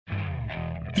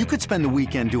You could spend the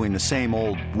weekend doing the same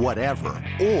old whatever,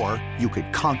 or you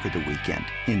could conquer the weekend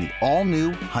in the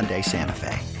all-new Hyundai Santa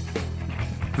Fe.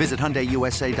 Visit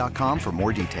HyundaiUSA.com for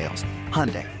more details.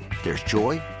 Hyundai, there's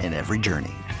joy in every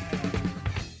journey.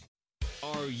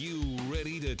 Are you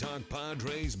ready to talk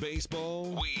Padres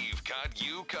baseball? We've got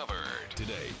you covered.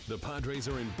 Today, the Padres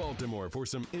are in Baltimore for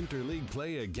some interleague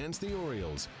play against the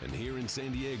Orioles. And here in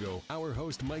San Diego, our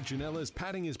host Mike Janella is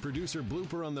patting his producer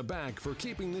Blooper on the back for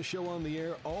keeping this show on the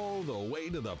air all the way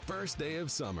to the first day of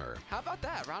summer. How about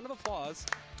that? Round of applause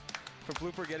for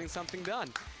Blooper getting something done.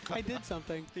 I did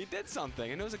something. He did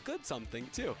something, and it was a good something,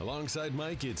 too. Alongside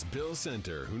Mike, it's Bill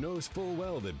Center, who knows full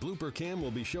well that Blooper Cam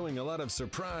will be showing a lot of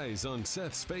surprise on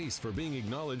Seth's face for being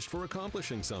acknowledged for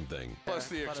accomplishing something. Plus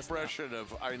the expression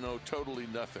of, I know totally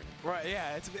nothing. Right,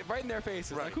 yeah, it's right in their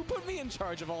faces. Right. Like, who put me in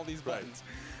charge of all these buttons?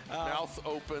 Mouth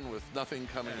open with nothing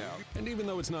coming out. And even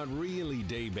though it's not really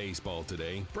day baseball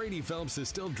today, Brady Phelps is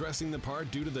still dressing the part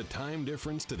due to the time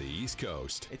difference to the East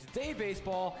Coast. It's day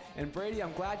baseball, and Brady,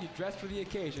 I'm glad you dressed for the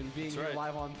occasion, being here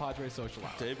live on Padres Social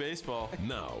Hour. Day baseball.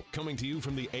 Now, coming to you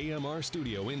from the AMR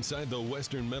studio inside the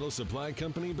Western Metal Supply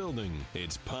Company building,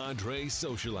 it's Padres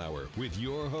Social Hour with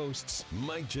your hosts,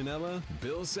 Mike Janella,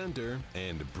 Bill Center,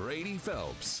 and Brady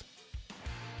Phelps.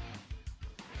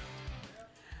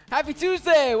 Happy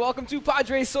Tuesday! Welcome to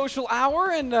Padres Social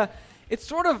Hour, and it's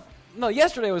sort of,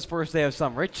 yesterday was first day of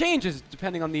summer. It changes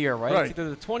depending on the year, right? Right. It's either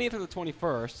the 20th or the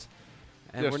 21st,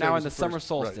 and we're Yesterday now was in the the summer first,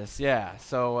 solstice. Yeah,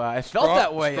 so it felt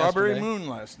that way Strawberry yesterday. moon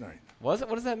last night. Was it?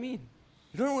 What does that mean?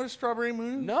 You don't know what a strawberry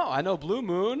moon is? No, I know blue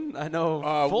moon. I know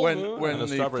full moon. When And the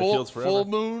the strawberry fields forever.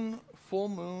 full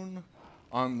moon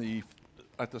on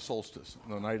at the solstice,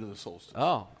 the night of the solstice.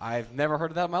 Oh, I've never heard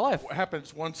of that in my life. It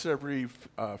happens once every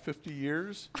 50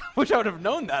 years. Wish I would have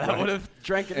known that. I would have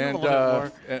drank it and, a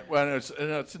little bit more.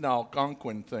 it's an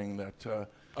Algonquin thing that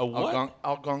A what?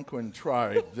 Algonquin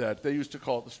tribe that they used to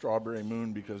call it the strawberry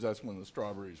moon because that's when the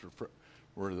strawberries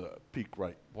were the peak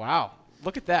ripe. Wow.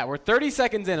 Look at that. We're 30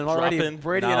 seconds in, and already Dropping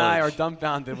Brady and I are knowledge.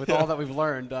 dumbfounded with all that we've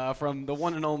learned from the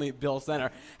one and only Bill Center.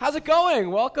 How's it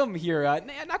going? Welcome here.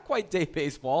 Not quite day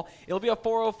baseball. It'll be a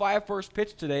 4:05 first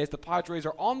pitch today as the Padres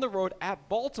are on the road at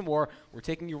Baltimore. We're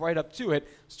taking you right up to it.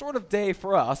 Sort of day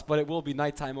for us, but it will be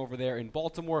nighttime over there in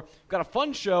Baltimore. We've got a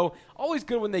fun show. Always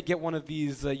good when they get one of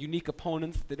these unique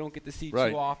opponents that they don't get to see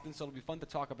Right. too often, so it'll be fun to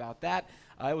talk about that.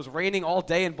 It was raining all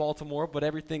day in Baltimore, but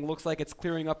everything looks like it's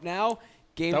clearing up now.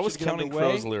 Game That was should get Counting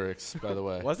underway. Crows lyrics, by the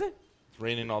way. Was it? It's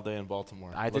raining all day in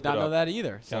Baltimore. I Look did not it know up. that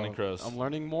either. Counting so Crows. I'm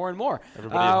learning more and more.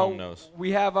 Everybody at home knows.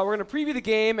 We're going to preview the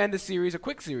game and the series, a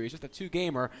quick series, just a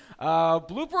two-gamer.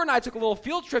 Blooper and I took a little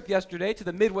field trip yesterday to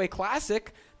the Midway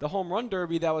Classic, the home run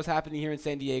derby that was happening here in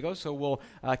San Diego, so we'll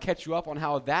catch you up on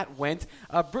how that went.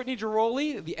 Brittany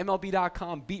Giroli, the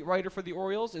MLB.com beat writer for the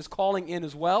Orioles, is calling in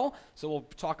as well, so we'll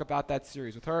talk about that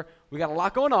series with her. We got a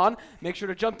lot going on. Make sure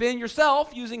to jump in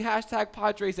yourself using hashtag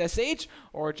PadresSH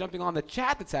or jumping on the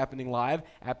chat that's happening live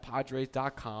at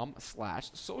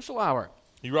Padres.com/social hour.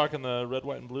 You rocking the red,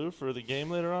 white, and blue for the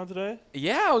game later on today?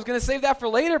 Yeah, I was going to save that for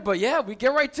later, but yeah, we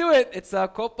get right to it. It's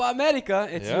Copa America.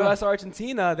 It's Yeah.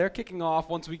 U.S.-Argentina. They're kicking off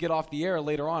once we get off the air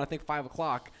later on, I think 5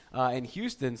 o'clock in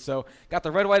Houston. So got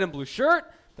the red, white, and blue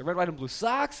shirt, the red, white, and blue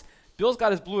socks. Bill's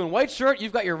got his blue and white shirt.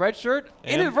 You've got your red shirt.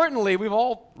 And Inadvertently, we've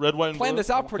all Red, white, and planned blue.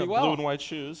 this out pretty well. Blue and white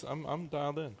shoes. I'm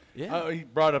dialed in. Yeah. He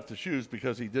brought up the shoes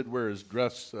because he did wear his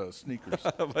dress sneakers.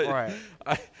 But Right.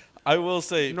 I will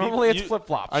say. Normally it's you-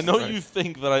 flip-flops. I know Right. you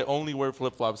think that I only wear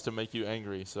flip-flops to make you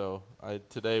angry, so I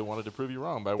today wanted to prove you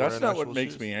wrong by That's wearing not what actual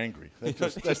makes shoes. me angry. That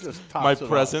just tops My it off.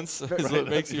 presence is what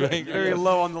makes you angry. Very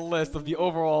low on the list of the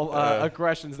overall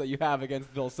aggressions that you have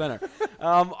against Bill Center.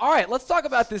 All right, let's talk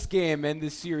about this game and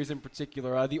this series in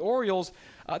particular. The Orioles,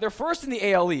 they're first in the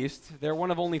AL East. They're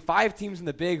one of only 5 teams in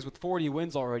the bigs with 40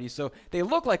 wins already, so they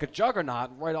look like a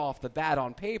juggernaut right off the bat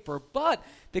on paper, but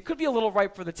they could be a little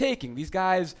ripe for the taking. These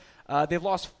guys, they've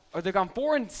gone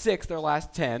 4-6 their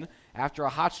last 10 after a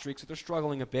hot streak, so they're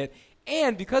struggling a bit.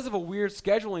 And because of a weird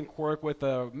scheduling quirk with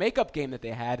a makeup game that they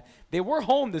had, they were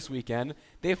home this weekend.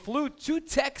 They flew to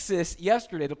Texas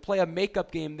yesterday to play a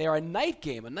makeup game there, a night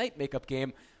makeup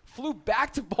game. Flew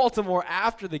back to Baltimore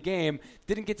after the game.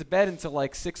 Didn't get to bed until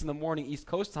like 6 in the morning East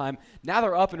Coast time. Now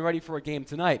they're up and ready for a game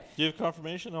tonight. Do you have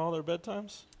confirmation on all their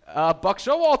bedtimes? Buck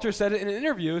Showalter said it in an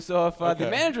interview, so if Okay. the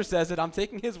manager says it, I'm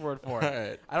taking his word for it. All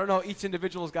right. I don't know each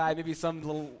individual's guy, maybe some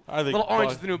I think little Orange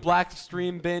Buck- is the New Black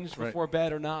stream binge Right. before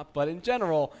bed or not, but in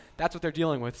general, that's what they're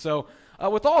dealing with. So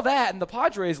with all that, and the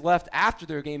Padres left after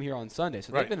their game here on Sunday,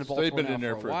 so Right. they've been in So Baltimore they've been now in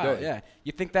there for for a a while. day. Yeah,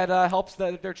 you think that helps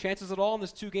their chances at all in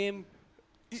this 2-game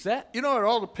set? You know, it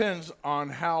all depends on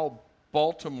how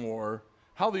Baltimore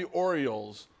how the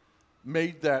Orioles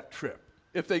made that trip.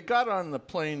 If they got on the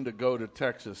plane to go to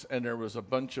Texas and there was a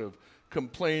bunch of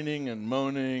complaining and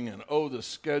moaning and, oh, the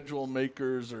schedule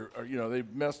makers or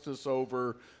they've messed us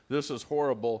over, this is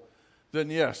horrible, then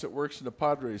yes, it works in the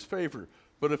Padres' favor.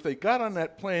 But if they got on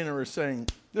that plane and were saying,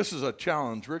 this is a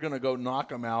challenge, we're going to go knock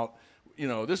them out,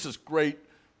 this is great,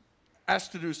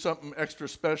 asked to do something extra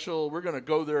special, we're going to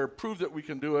go there, prove that we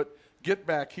can do it, get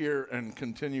back here and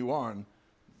continue on,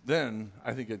 then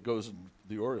I think it goes in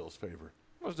the Orioles' favor.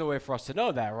 There's no way for us to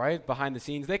know that, right? Behind the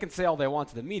scenes, they can say all they want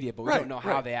to the media, but we don't know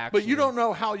how they actually. But you don't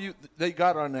know how they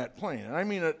got on that plane. And I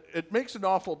mean, it makes an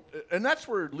awful, and that's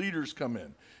where leaders come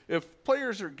in. If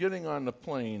players are getting on the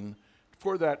plane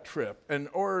for that trip,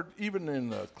 or even in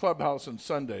the clubhouse on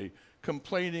Sunday,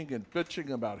 complaining and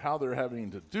bitching about how they're having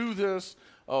to do this,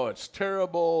 oh, it's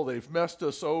terrible, they've messed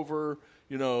us over,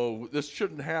 this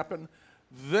shouldn't happen,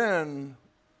 then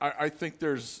I think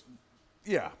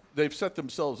they've set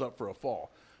themselves up for a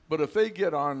fall. But if they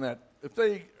get on that, if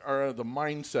they are of the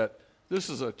mindset, this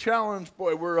is a challenge,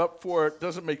 boy, we're up for it,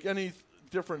 doesn't make any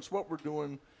difference what we're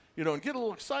doing, and get a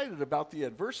little excited about the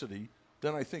adversity,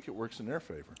 then I think it works in their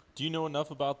favor. Do you know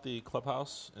enough about the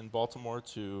clubhouse in Baltimore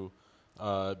to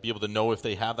be able to know if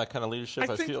they have that kind of leadership?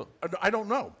 I don't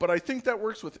know, but I think that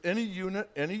works with any unit,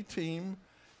 any team,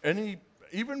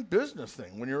 even business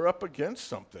thing. When you're up against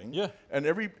something, and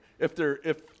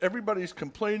if everybody's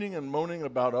complaining and moaning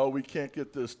about, oh, we can't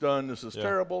get this done, this is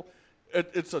terrible,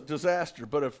 it's a disaster.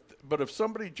 But if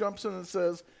somebody jumps in and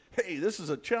says, hey, this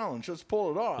is a challenge, let's pull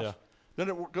it off, then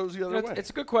it goes the other way. It's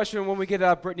a good question when we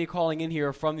get Brittany calling in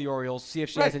here from the Orioles, see if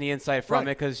she has any insight from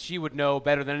it, because she would know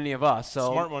better than any of us.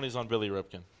 So smart money's on Billy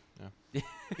Ripken.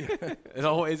 It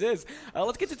always is.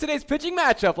 Let's get to today's pitching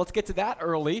matchup. Let's get to that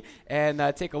early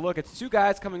and take a look. It's two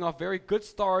guys coming off very good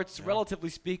starts, relatively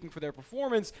speaking, for their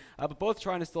performance, but both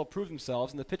trying to still prove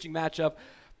themselves in the pitching matchup.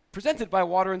 Presented by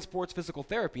Water and Sports Physical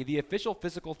Therapy, the official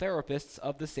physical therapists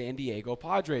of the San Diego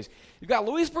Padres. You've got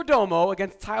Luis Perdomo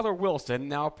against Tyler Wilson.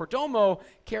 Now, Perdomo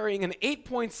carrying an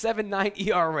 8.79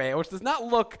 ERA, which does not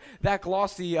look that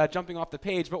glossy jumping off the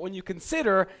page, but when you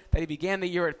consider that he began the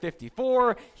year at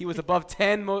 54, he was above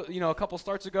 10 a couple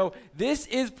starts ago, this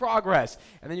is progress.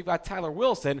 And then you've got Tyler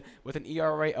Wilson with an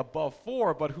ERA above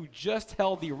 4, but who just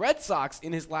held the Red Sox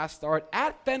in his last start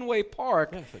at Fenway Park.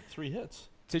 Yeah, it's like 3 hits.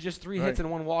 To just 3 hits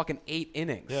and 1 walk in 8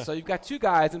 innings. Yeah. So you've got two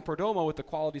guys, and Perdomo with the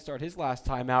quality start his last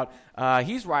time out.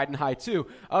 He's riding high too.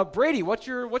 Brady, what's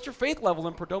your faith level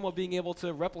in Perdomo being able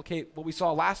to replicate what we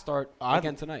saw last start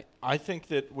again tonight? I think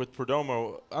that with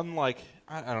Perdomo, unlike,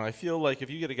 I don't know, I feel like if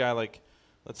you get a guy like,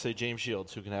 let's say James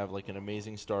Shields, who can have like an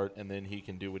amazing start and then he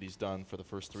can do what he's done for the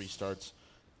first 3 starts,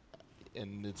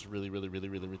 and it's really, really, really,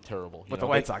 really, really terrible. With the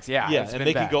White Sox, yeah, and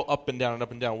they can go up and down and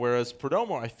up and down. Whereas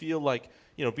Perdomo, I feel like,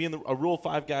 being a Rule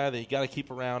 5 guy that you got to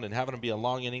keep around and having him be a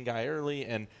long inning guy early,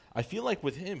 and I feel like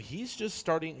with him, he's just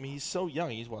starting. I mean, he's so young.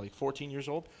 He's like 14 years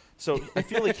old. So I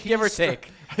feel like give or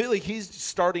take. I feel like he's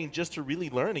starting just to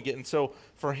really learn again. And so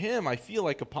for him, I feel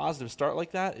like a positive start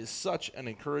like that is such an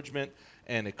encouragement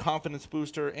and a confidence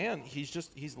booster. And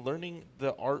he's learning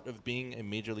the art of being a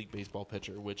Major League Baseball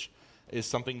pitcher, which is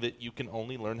something that you can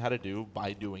only learn how to do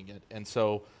by doing it. And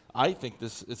so I think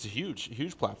it's a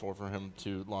huge platform for him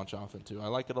to launch off into. I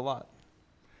like it a lot.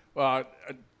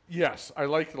 Yes, I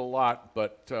like it a lot,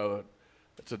 but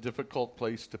it's a difficult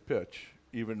place to pitch,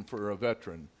 even for a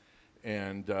veteran.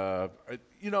 And,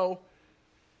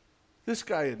 this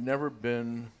guy had never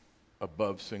been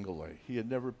above single A. He had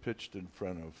never pitched in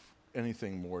front of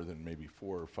anything more than maybe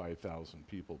 4,000 or 5,000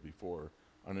 people before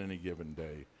on any given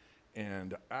day.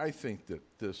 And I think that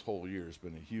this whole year has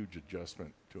been a huge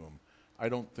adjustment to him. I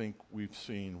don't think we've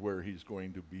seen where he's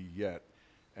going to be yet,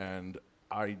 and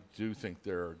I do think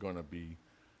there are going to be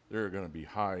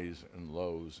highs and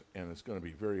lows, and it's going to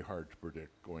be very hard to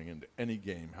predict going into any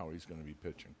game how he's going to be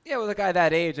pitching. Yeah, with a guy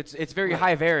that age, it's very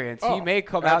high variance. He may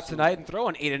come out tonight and throw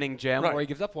an 8-inning gem, or he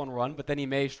gives up 1 run, but then he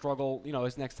may struggle,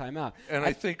 his next time out. And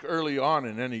I think early on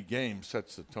in any game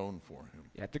sets the tone for him.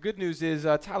 Yeah, the good news is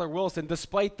Tyler Wilson,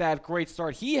 despite that great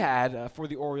start he had for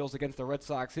the Orioles against the Red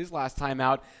Sox his last time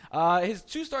out, his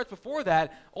 2 starts before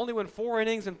that only went 4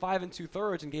 innings and 5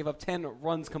 2/3 and gave up 10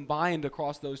 runs combined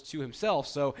across those 2 himself.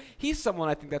 So he's someone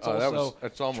I think that's also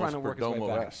trying to work his way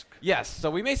back. Yes, so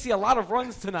we may see a lot of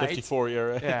runs tonight. 54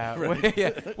 ERA.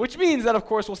 Yeah, which means that, of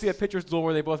course, we'll see a pitcher's duel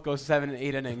where they both go 7 and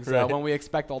 8 innings when we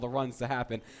expect all the runs to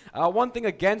happen. One thing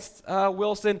against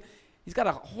Wilson, he's got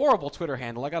a horrible Twitter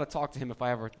handle. I got to talk to him if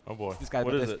I ever see this guy.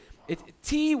 What is it? It's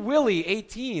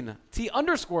T-Willie18.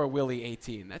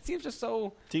 T_Willie18. That seems just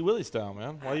so T-Willie style,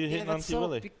 man. Why are you hitting on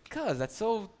T-Willie? Because that's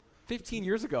so 15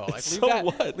 years ago. Like, So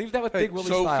what? Leave that with Hey, Big Willie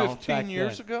so style. 15 back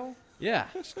years then. ago? Yeah.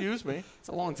 Excuse me. It's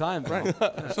a long time. Bro.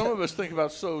 Right. Some of us think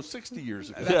about 60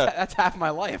 years ago. That's half my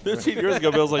life. 15 years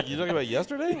ago, Bill's like, you talking about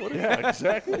yesterday? What Yeah,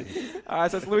 exactly. All right,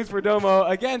 so it's Luis Perdomo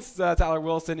against Tyler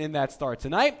Wilson in that start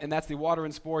tonight, and that's the Water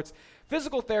and Sports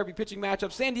Physical Therapy pitching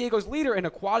matchup. San Diego's leader in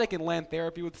aquatic and land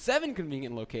therapy with 7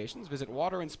 convenient locations. Visit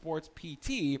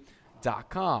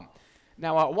waterandsportspt.com.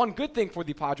 Now, one good thing for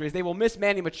the Padres, they will miss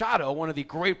Manny Machado, one of the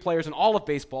great players in all of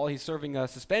baseball. He's serving a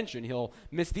suspension. He'll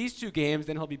miss these 2 games,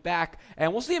 then he'll be back.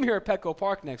 And we'll see him here at Petco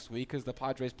Park next week because the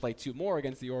Padres play 2 more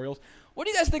against the Orioles. What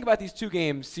do you guys think about these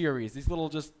 2-game series? We'll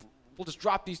just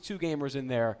drop these 2-gamers in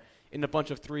there in a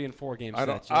bunch of 3 and 4 game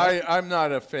sets. I'm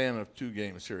not a fan of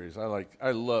 2-game series.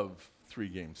 I love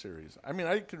 3-game series. I mean,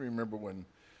 I can remember when,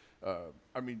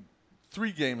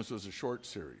 3 games was a short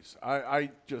series. I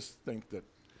just think that.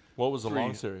 What was a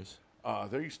long series?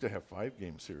 They used to have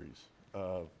 5-game series.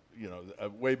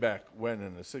 Way back when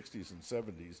in the 60s and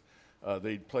 70s,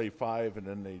 they'd play 5 and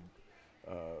then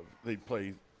they'd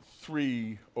play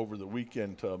 3 over the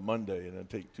weekend to Monday and then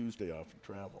take Tuesday off and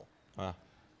travel.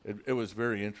 It was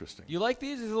very interesting. You like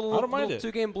these little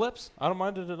 2-game blips? I don't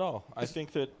mind it at all. I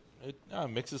think that it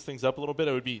mixes things up a little bit.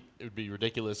 It would be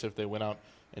ridiculous if they went out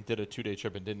and did a 2-day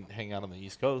trip and didn't hang out on the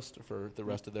East Coast for the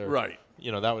rest of their right.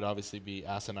 That would obviously be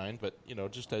asinine. But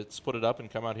just to split it up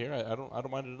and come out here, I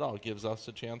don't mind it at all. It gives us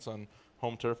a chance on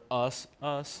home turf. Us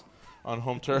on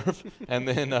home turf, and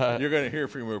then you're going to hear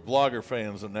from your blogger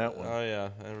fans on that one. Oh yeah,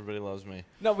 everybody loves me.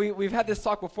 No, we've had this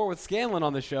talk before with Scanlon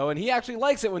on the show, and he actually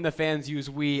likes it when the fans use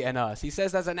we and us. He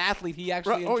says as an athlete, he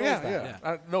actually enjoys that.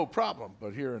 Yeah. No problem.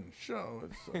 But here in the show,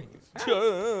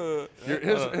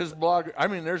 it's his blog. I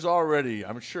mean,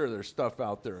 I'm sure there's stuff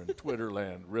out there in Twitter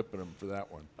land ripping him for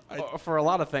that one. For a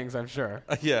lot of things, I'm sure.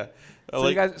 Yeah. So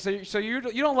you guys, so you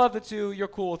don't love the 2. You're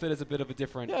cool with it as a bit of a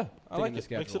different. Yeah, I like it.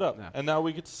 Mix it up. Yeah. And now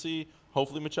we get to see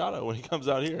hopefully Machado when he comes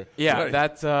out here. Yeah, right.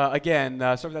 That's again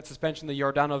sort of that suspension, the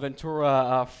Yordano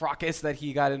Ventura fracas that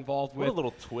he got involved with. What a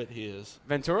little twit he is.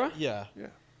 Ventura? Yeah.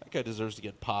 That guy deserves to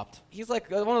get popped. He's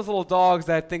like one of those little dogs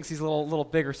that thinks he's a little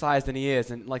bigger size than he is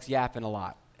and likes yapping a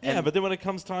lot. Yeah, but then when it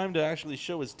comes time to actually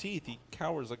show his teeth, he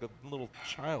cowers like a little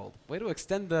child. Way to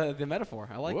extend the metaphor.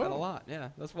 I like that a lot. Yeah,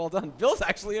 that's well done. Bill's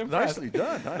actually impressed. Nicely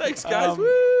done. Thanks, guys.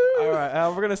 All right,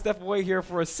 we're going to step away here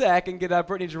for a sec and get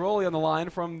Brittany Giroli on the line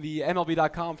from the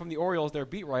MLB.com, from the Orioles, their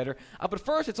beat writer. But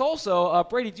first, it's also,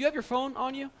 Brady, do you have your phone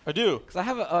on you? I do. Because I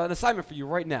have an assignment for you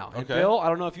right now. Okay. And Bill, I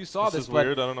don't know if you saw this. This is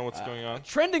weird. I don't know what's going on.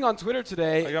 Trending on Twitter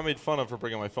today. I got made fun of for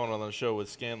bringing my phone on the show with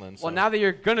Scanlon. So. Well, now that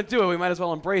you're going to do it, we might as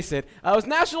well embrace it. It was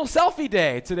National Selfie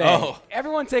Day today. Oh.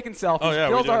 Everyone taking selfies. Oh, yeah,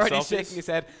 Bill's already selfies? shaking his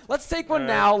head. Let's take one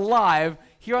now live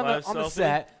here on the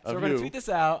set. So we're going to tweet this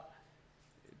out.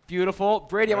 Beautiful.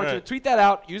 Brady, I want you to tweet that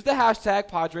out. Use the hashtag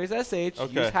PadresSH.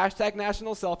 Okay. Use hashtag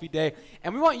National Selfie Day.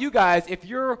 And we want you guys, if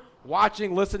you're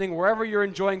watching, listening, wherever you're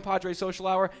enjoying Padres Social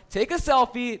Hour, take a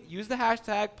selfie, use the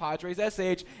hashtag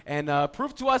PadresSH, and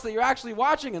prove to us that you're actually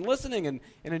watching and listening and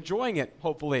enjoying it,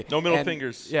 hopefully. No middle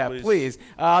fingers. Yeah, please.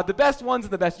 The best ones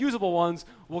and the best usable ones,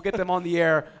 we'll get them on the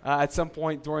air at some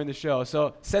point during the show.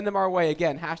 So send them our way.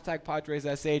 Again, hashtag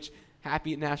PadresSH.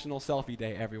 Happy National Selfie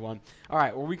Day, everyone. All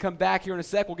right, when we come back here in a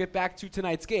sec, we'll get back to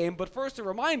tonight's game. But first, a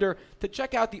reminder to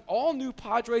check out the all-new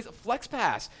Padres Flex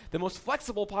Pass, the most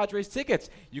flexible Padres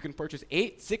tickets. You can purchase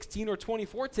 8, 16, or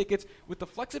 24 tickets with the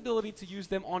flexibility to use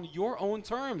them on your own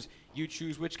terms. You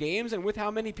choose which games and with how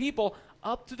many people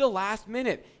up to the last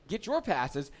minute. Get your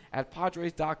passes at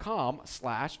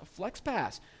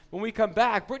Padres.com/FlexPass. When we come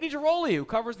back, Brittany Giroli, who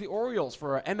covers the Orioles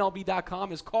for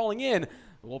MLB.com, is calling in.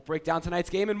 We'll break down tonight's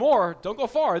game and more. Don't go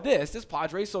far. This is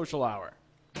Padres Social Hour.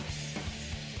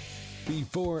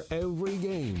 Before every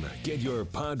game, get your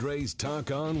Padres talk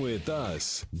on with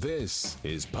us. This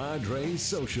is Padres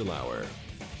Social Hour.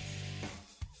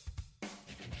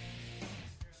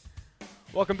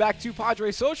 Welcome back to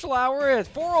Padres Social Hour. At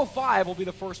 4:05 will be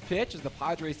the first pitch as the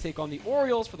Padres take on the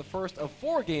Orioles for the first of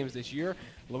 4 games this year.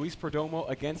 Luis Perdomo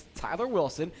against Tyler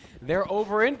Wilson. They're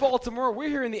over in Baltimore. We're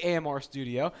here in the AMR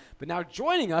studio. But now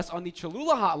joining us on the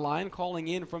Cholula hotline, calling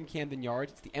in from Camden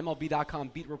Yards, it's the MLB.com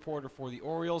beat reporter for the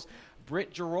Orioles,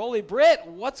 Britt Giroli. Britt,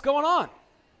 what's going on?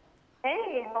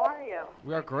 Hey, how are you?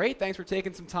 We are great. Thanks for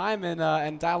taking some time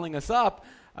and dialing us up.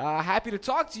 Happy to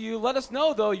talk to you. Let us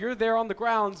know, though, you're there on the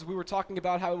grounds. We were talking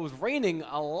about how it was raining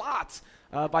a lot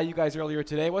by you guys earlier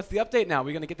today. What's the update now? Are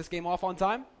we going to get this game off on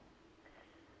time?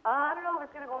 I don't know if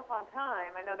it's going to go off on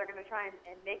time. I know they're going to try and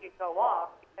make it go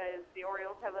off because the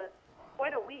Orioles have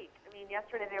quite a week. I mean,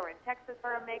 yesterday they were in Texas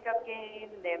for a makeup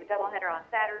game. They have a doubleheader on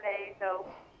Saturday. So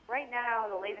right now,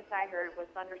 the latest I heard was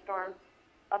thunderstorms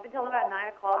up until about 9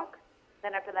 o'clock.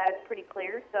 Then after that, it's pretty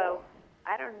clear. So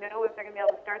I don't know if they're going to be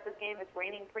able to start this game. It's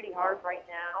raining pretty hard right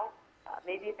now.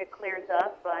 Maybe if it clears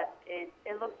up, but it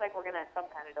looks like we're going to have some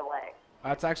kind of delay.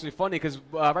 That's actually funny because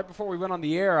right before we went on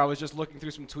the air, I was just looking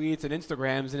through some tweets and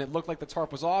Instagrams, and it looked like the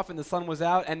tarp was off and the sun was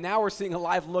out, and now we're seeing a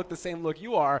live look, the same look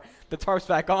you are. The tarp's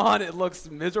back on. It looks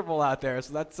miserable out there,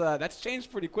 so that's changed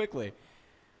pretty quickly.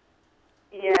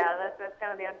 Yeah, that's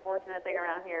kind of the unfortunate thing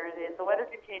around here. Is the weather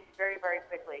can change very, very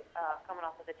quickly coming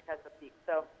off of the Chesapeake Peak.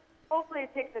 So hopefully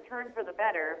it takes a turn for the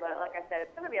better, but like I said,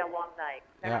 it's going to be a long night.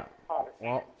 Yeah.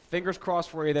 Well, fingers crossed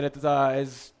for you that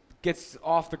it gets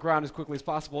off the ground as quickly as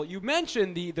possible. You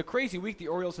mentioned the crazy week the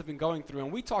Orioles have been going through,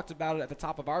 and we talked about it at the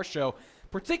top of our show,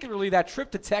 particularly that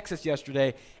trip to Texas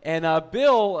yesterday. And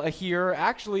Bill here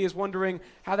actually is wondering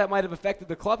how that might have affected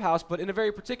the clubhouse, but in a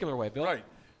very particular way. Bill? Right.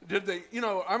 Did they,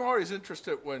 I'm always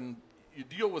interested when you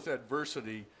deal with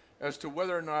adversity as to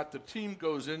whether or not the team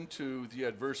goes into the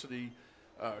adversity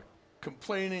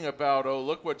complaining about, oh,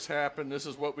 look what's happened, this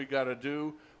is what we got to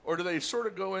do, or do they sort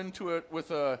of go into it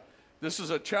with this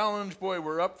is a challenge, boy,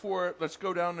 we're up for it, let's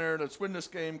go down there, let's win this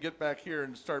game, get back here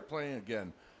and start playing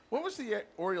again. What was the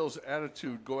Orioles'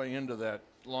 attitude going into that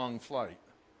long flight?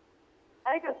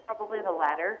 I think it was probably the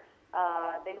latter.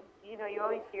 You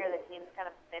always hear that teams kind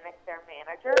of mimic their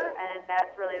manager, and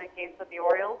that's really the case with the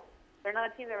Orioles. They're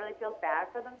not a team that really feels bad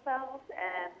for themselves,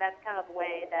 and that's kind of the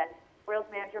way that Orioles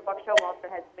manager Buck Showalter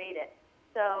has made it.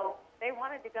 So they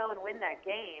wanted to go and win that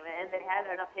game, and they had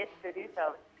enough hits to do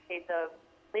so. In the case of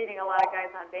leaving a lot of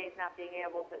guys on base, not being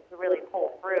able to really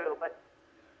pull through, but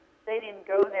they didn't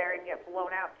go there and get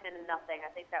blown out 10-0.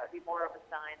 I think that would be more of a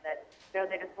sign that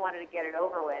they just wanted to get it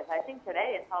over with. I think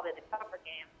today is probably the tougher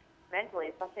game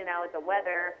mentally, especially now with the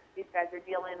weather. These guys are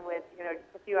dealing with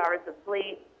just a few hours of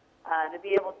sleep. To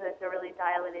be able to really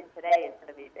dial it in today is going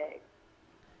to be big.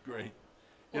 Great.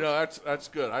 That's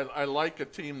good. I like a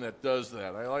team that does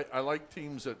that. I like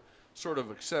teams that sort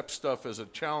of accept stuff as a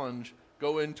challenge,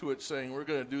 go into it saying we're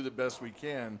going to do the best we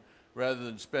can, rather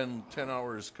than spend 10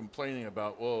 hours complaining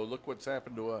about, whoa, look what's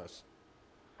happened to us.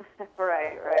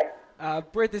 Right.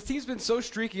 Britt, this team's been so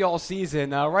streaky all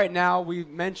season. Right now, we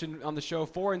mentioned on the show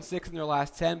 4-6 in their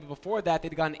last 10, but before that,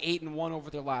 they'd gone 8-1 over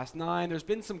their last 9. There's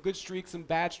been some good streaks, some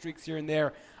bad streaks here and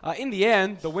there. In the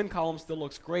end, the win column still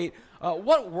looks great.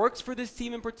 What works for this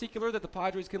team in particular that the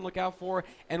Padres can look out for,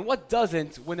 and what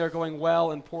doesn't when they're going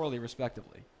well and poorly,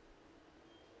 respectively?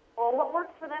 Well, what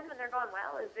works for them when they're going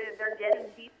well is they're getting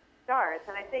deep starts,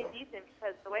 and I say decent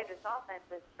because the way this offense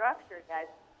is structured, guys,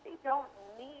 they don't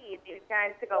need these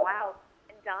guys to go out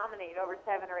and dominate over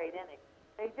 7 or 8 innings.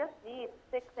 They just need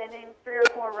 6 innings, 3 or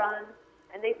 4 runs,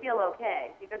 and they feel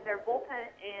okay because their bullpen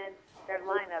and their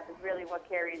lineup is really what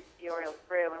carries the Orioles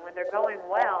through. And when they're going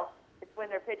well, it's when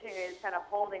their pitching is kind of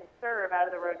holding serve out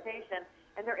of the rotation,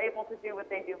 and they're able to do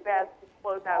what they do best, to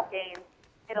close out games,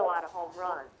 hit a lot of home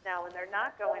runs. Now, when they're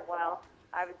not going well,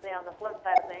 obviously on the flip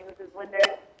side of things is when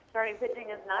their starting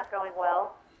pitching is not going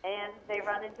well, and they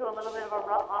run into a little bit of a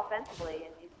rut offensively.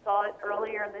 And you saw it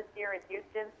earlier this year in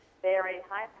Houston. They are a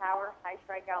high-power,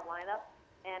 high-strikeout lineup,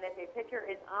 and if a pitcher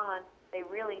is on, they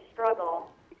really struggle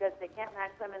because they can't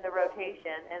match them in the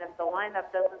rotation. And if the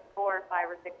lineup doesn't score 5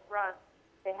 or 6 runs,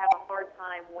 they have a hard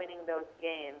time winning those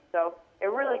games. So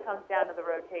it really comes down to the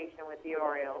rotation with the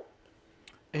Orioles.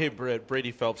 Hey, Britt,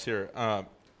 Brady Phelps here.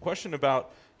 Question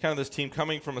about kind of this team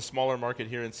coming from a smaller market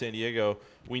here in San Diego.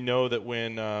 We know that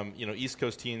when East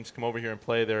Coast teams come over here and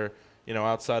play, they're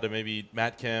outside of maybe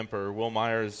Matt Kemp or Will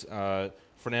Myers,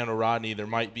 Fernando Rodney, there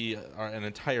might be an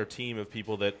entire team of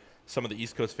people that some of the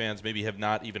East Coast fans maybe have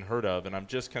not even heard of. And I'm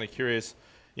just kind of curious,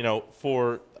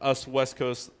 for us West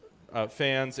Coast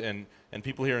fans and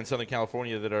people here in Southern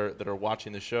California that are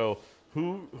watching the show,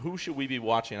 who should we be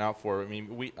watching out for? I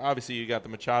mean, obviously you got the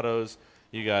Machados,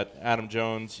 you got Adam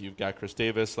Jones, you've got Chris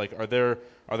Davis. Like, are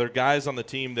there guys on the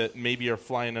team that maybe are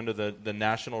flying under the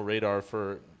national radar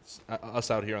for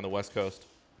us out here on the West Coast?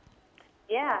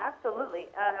 Yeah, absolutely.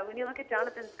 When you look at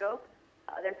Jonathan Schoop,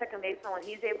 their second baseman, what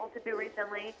he's able to do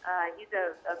recently, he's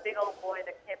a big old boy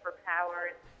that can hit for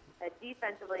power.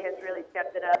 Defensively has really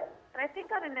stepped it up. And I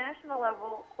think on a national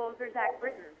level, closer Zach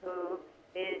Britton, who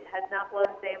has not blown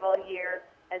a save all year,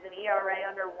 has an ERA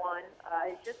under 1.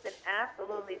 He's just been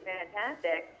absolutely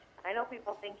fantastic. I know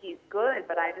people think he's good,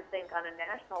 but I just think on a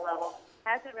national level,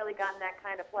 hasn't really gotten that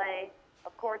kind of play.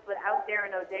 Of course, without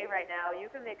Darren O'Day right now, you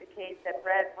can make a case that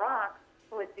Brad Brock,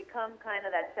 who has become kind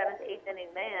of that 7th, 8th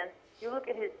inning man, you look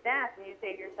at his stats and you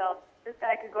say to yourself, this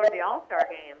guy could go to the All-Star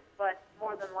game, but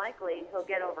more than likely he'll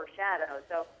get overshadowed.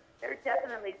 So there's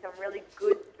definitely some really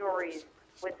good stories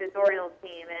with this Orioles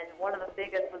team, and one of the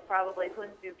biggest was probably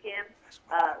Hyun-Soo Kim,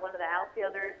 one of the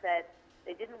outfielders that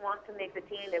they didn't want to make the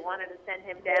team. They wanted to send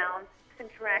him down.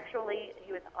 Contractually,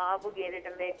 he was obligated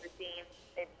to make the team.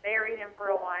 They buried him for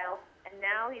a while, and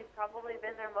now he's probably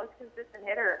been their most consistent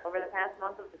hitter over the past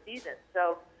month of the season.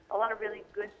 So a lot of really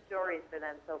good stories for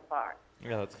them so far.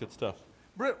 Yeah, that's good stuff.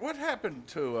 Britt, what happened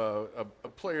to a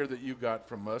player that you got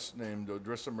from us named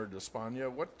Odrisamer Despaigne?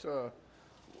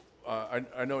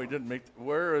 I know he didn't make.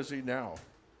 Where is he now?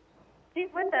 He's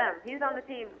with them. He's on the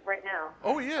team right now.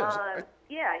 Oh, he is.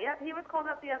 Yeah. He was called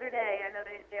up the other day. I know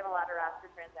they have a lot of roster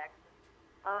transactions.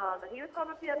 But he was called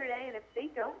up the other day, and if they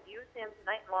don't use him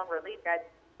tonight in long relief, guys,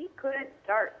 he could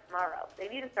start tomorrow. They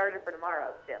need a starter for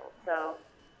tomorrow still. So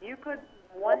you could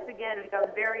once again become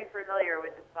very familiar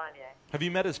with Despaigne. Have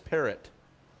you met his parrot?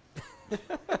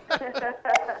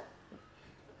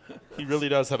 He really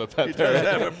does have a pet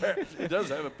parrot. He does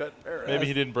have a pet parrot. Maybe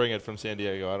he didn't bring it from San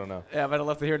Diego. I don't know. Yeah, but I'd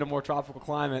love to hear in a more tropical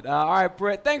climate. All right,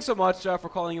 Britt, thanks so much for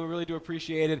calling in. We really do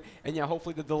appreciate it. And, yeah,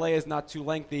 hopefully the delay is not too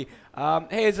lengthy.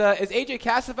 Hey, is AJ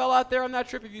Cassavell out there on that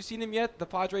trip? Have you seen him yet, the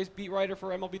Padres beat writer for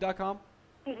MLB.com?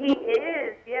 He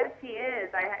is. Yes, he is.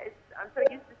 I'm so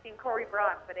used to seeing Corey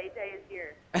Brock, but AJ is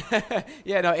here.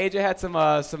 Yeah, no, AJ had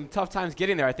some tough times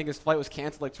getting there. I think his flight was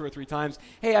canceled like 2 or 3 times.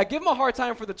 Hey, give him a hard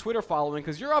time for the Twitter following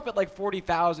because you're up at like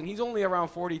 40,000. He's only around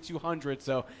 4,200,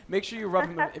 so make sure you rub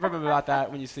him about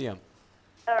that when you see him.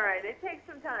 All right, it takes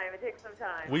some time.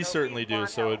 We certainly do,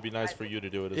 so it'd be nice for you to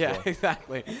do it as well. Yeah,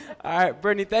 exactly. All right,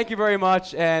 Brittany, thank you very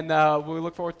much, and we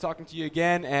look forward to talking to you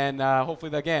again, and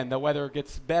hopefully, again, the weather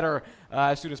gets better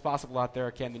as soon as possible out there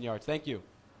at Camden Yards. Thank you.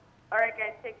 All right,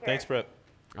 guys, take care. Thanks, Brett.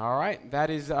 All right, that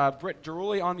is Britt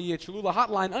Girulli on the Cholula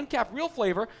Hotline. Uncapped real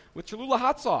flavor with Cholula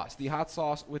hot sauce, the hot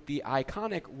sauce with the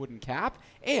iconic wooden cap,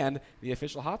 and the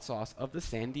official hot sauce of the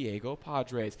San Diego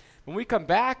Padres. When we come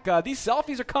back, these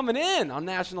selfies are coming in on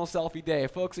National Selfie Day.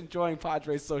 Folks enjoying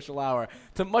Padres Social Hour,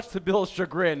 much to Bill's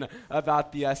chagrin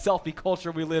about the selfie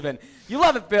culture we live in. You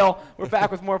love it, Bill. We're back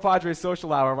with more Padres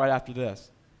Social Hour right after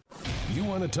this. You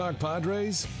want to talk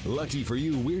Padres? Lucky for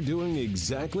you, we're doing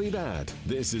exactly that.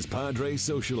 This is Padres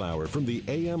Social Hour from the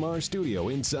AMR studio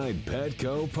inside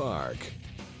Petco Park.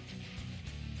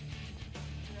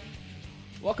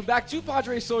 Welcome back to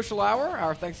Padres Social Hour.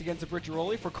 Our thanks again to Britt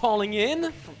Girulli for calling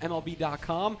in from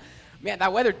MLB.com. Man,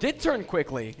 that weather did turn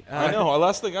quickly. I know.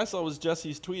 Last thing I saw was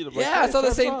Jesse's tweet. Yeah, I saw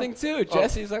the same thing, too.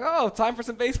 Jesse's like, time for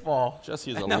some baseball.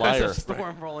 Jesse is a liar. There's a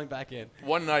storm rolling back in.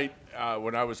 One night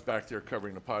when I was back there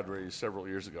covering the Padres several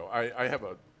years ago,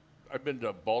 I've been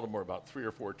to Baltimore about 3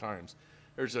 or 4 times.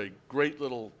 There's a great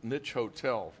little niche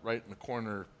hotel right in the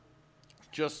corner,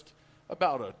 just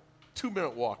about a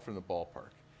 2-minute walk from the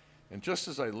ballpark. And just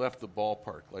as I left the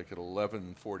ballpark, like at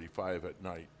 11:45 at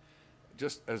night,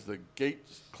 just as the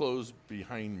gates closed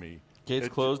behind me. Gates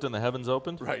closed and the heavens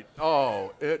opened? Right.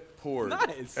 Oh, it poured.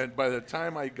 Nice. And by the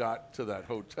time I got to that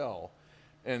hotel,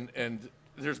 and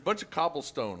there's a bunch of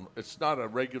cobblestone. It's not a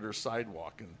regular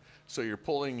sidewalk. And so you're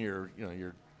pulling your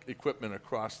equipment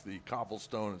across the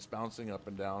cobblestone. It's bouncing up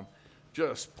and down,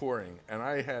 just pouring. And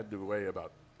I had to weigh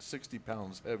about 60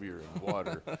 pounds heavier in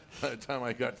water by the time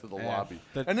I got to the lobby.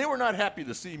 And they were not happy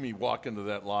to see me walk into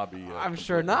that lobby. I'm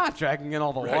sure not, dragging in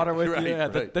all the water with you. Yeah,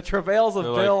 right. The travails of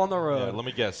Bill on the road. Yeah, let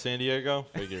me guess, San Diego?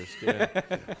 Figures.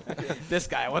 This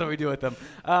guy, what do we do with him?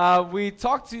 We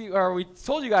told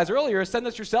you guys earlier, send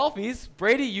us your selfies.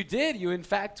 Brady, you did. You, in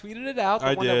fact, tweeted it out.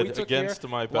 I did, that we took against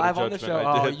my better live judgment. on the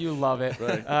show. Oh, you love it.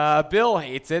 Right. Bill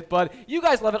hates it, but you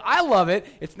guys love it. I love it.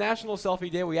 It's National Selfie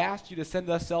Day. We asked you to send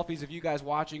us selfies of you guys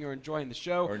watching or enjoying the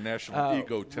show. Or National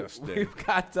Ego Test Day. We've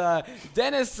got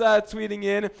Dennis tweeting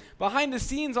in. Behind the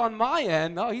scenes on my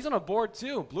end, he's on a board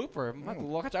too. Blooper.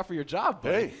 Watch out for your job,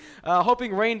 buddy. Hey.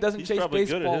 Hoping rain doesn't chase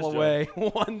baseball away.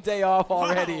 Job. 1 day off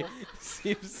already.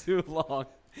 Seems too long.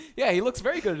 Yeah, he looks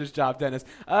very good at his job, Dennis.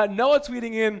 Noah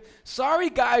tweeting in, sorry,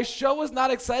 guys, show was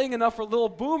not exciting enough for Little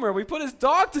Boomer. We put his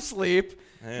dog to sleep.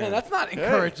 Man, that's not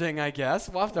encouraging, I guess.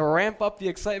 We'll have to ramp up the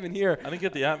excitement here. I didn't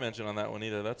get the @mention on that one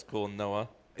either. That's cool, Noah.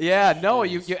 Yeah, Noah,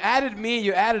 you added me,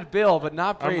 you added Bill, but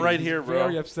not Brady. I'm right He's here, bro.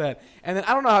 Very upset. And then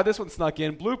I don't know how this one snuck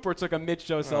in. Blooper took a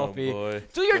mid-show selfie. Boy.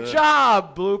 Do your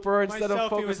job, Blooper, instead of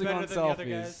selfie was focusing better on than the other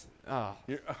selfies. guys. Oh,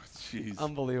 Jeez.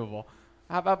 unbelievable.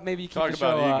 How about maybe you keep Talk the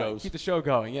show about egos. keep the show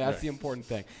going? Yeah, that's the important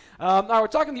thing. All right, we're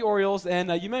talking the Orioles, and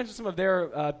you mentioned some of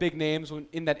their big names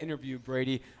in that interview,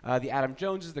 Brady. The Adam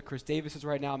Joneses, the Chris Davises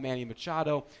right now, Manny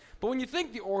Machado. But when you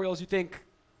think the Orioles, you think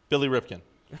Billy Ripken.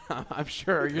 I'm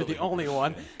sure you're the only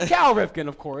one. Cal Ripken,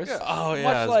 of course. Yeah. Oh, yeah,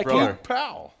 Much his like brother.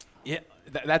 Pal. Yeah,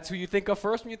 That's who you think of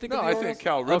first when you think No, of the I Orioles? think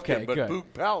Cal Ripken, Okay, but good. Boog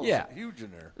Powell's Yeah. huge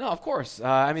in there. No, of course.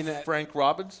 I mean, Frank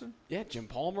Robinson? yeah, Jim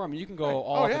Palmer. I mean, you can go Right.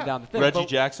 all Oh, up yeah. and down the thing. Reggie but-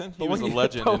 Jackson, he but was a when you-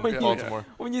 legend but in when you- Baltimore.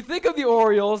 When you think of the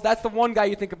Orioles, that's the one guy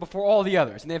you think of before all the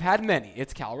others, and they've had many.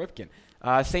 It's Cal Ripken.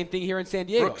 Same thing here in San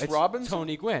Diego. Brooks it's Robinson?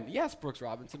 Tony Gwynn. Yes, Brooks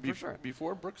Robinson for sure.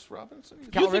 Before Brooks Robinson?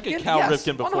 Cal You think Ripken? of Cal Yes,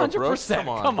 Ripken before 100%.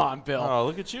 Brooks? Come on, Bill. Oh,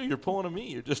 look at you. You're pulling a me.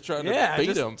 You're just trying to Yeah,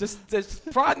 bait him.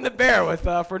 just prodding the bear with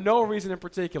for no reason in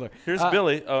particular. Here's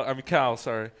Billy. Cal,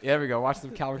 sorry. Yeah, there we go. Watch some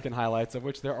Cal Ripken highlights, of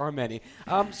which there are many.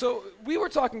 So we were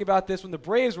talking about this when the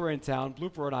Braves were in town.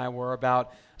 Blooper and I were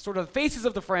about sort of the faces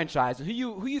of the franchise and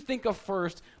who you think of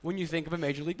first when you think of a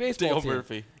Major League Baseball Dale team.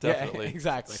 Murphy, definitely. Yeah,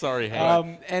 exactly. Sorry,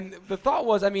 Hank. And the thought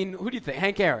was, I mean, who do you think?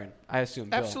 Hank Aaron, I assume.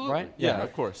 Bill, Absolutely. right? Yeah,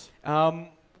 of course.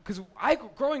 Because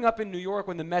growing up in New York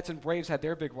when the Mets and Braves had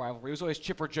their big rivalry, it was always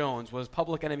Chipper Jones was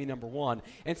public enemy number one.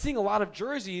 And seeing a lot of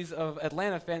jerseys of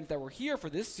Atlanta fans that were here for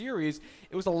this series,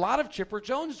 it was a lot of Chipper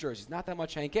Jones jerseys, not that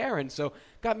much Hank Aaron. So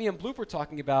got me and Blooper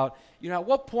talking about, at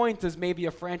what point does maybe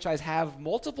a franchise have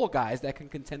multiple guys that can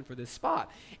contend for this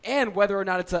spot? And whether or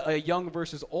not it's a young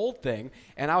versus old thing.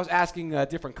 And I was asking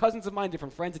different cousins of mine,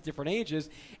 different friends at different ages,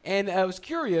 and I was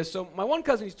curious. So my one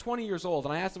cousin, he's 20 years old,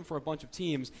 and I asked him for a bunch of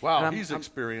teams. Wow, and he's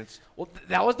experienced. Well,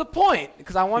 that was the point,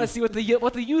 because I want to see what the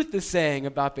youth is saying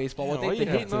about baseball, what Why they you think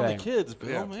of hating on the today. kids, Bill?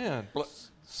 Yeah. Man.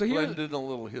 So here, Blend in a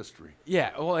little history.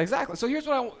 yeah, well, exactly. So here's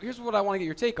what I want to get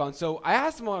your take on. So I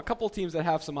asked him on a couple of teams that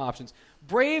have some options.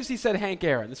 Braves, he said Hank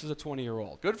Aaron. This is a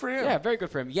 20-year-old. Good for him. Yeah, very good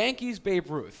for him. Yankees, Babe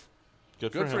Ruth.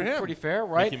 Good Good for him. Pretty fair,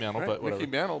 right? Mickey Mantle, Right? but whatever.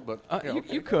 Mickey Mantle, but okay.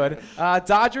 You could.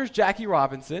 Dodgers, Jackie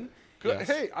Robinson. Good. Yes.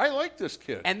 Hey, I like this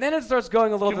kid. And then it starts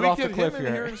going a little Can bit we off the get cliff him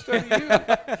in here here. instead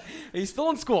of you? He's still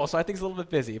in school, so I think he's a little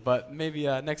bit busy. But maybe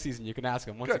next season you can ask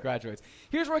him once he Good. graduates.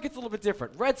 Here's where it gets a little bit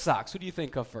different. Red Sox, who do you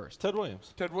think of first? Ted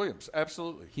Williams. Ted Williams,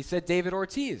 absolutely. He said David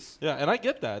Ortiz. Yeah, and I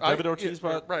get that. David Ortiz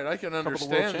brought right. I can a couple of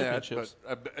world understand that, championships.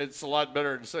 but it's a lot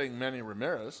better than saying Manny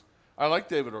Ramirez. I like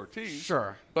David Ortiz.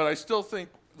 Sure. But I still think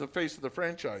the face of the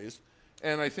franchise,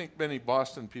 and I think many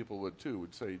Boston people would too,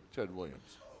 would say Ted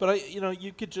Williams. But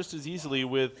you could just as easily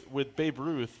with Babe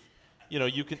Ruth,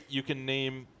 you can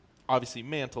name obviously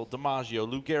Mantle, DiMaggio,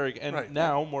 Lou Gehrig, and Right.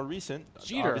 now more recent,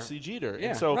 Jeter. obviously Jeter. Yeah.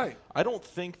 And so Right. I don't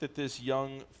think that this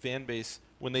young fan base,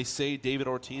 when they say David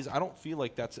Ortiz, I don't feel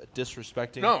like that's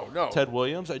disrespecting No. Ted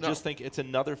Williams. I No. just think it's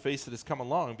another face that has come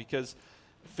along because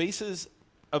faces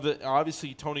of the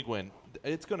obviously Tony Gwynn.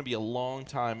 It's going to be a long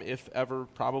time, if ever,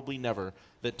 probably never,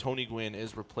 that Tony Gwynn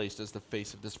is replaced as the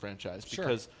face of this franchise Sure.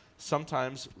 because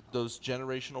sometimes those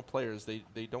generational players, they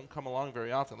don't come along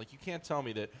very often. Like, you can't tell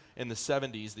me that in the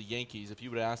 70s, the Yankees, if you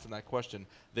would have asked them that question,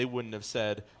 they wouldn't have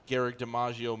said Gehrig,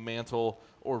 DiMaggio, Mantle,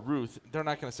 or Ruth. They're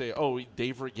not going to say, oh,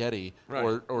 Dave Righetti Right.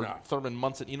 or No. Thurman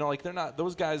Munson. They're not.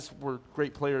 Those guys were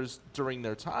great players during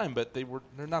their time, but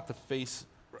they're not the face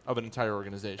of an entire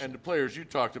organization. And the players you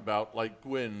talked about, like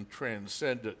Gwynn,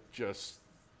 transcended just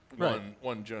Right.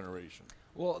 one generation.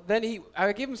 Well, then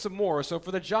I gave him some more. So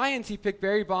for the Giants, he picked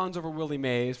Barry Bonds over Willie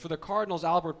Mays. For the Cardinals,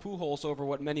 Albert Pujols over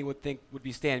what many would think would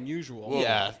be Stan Musial.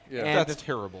 yeah, Yeah. And that's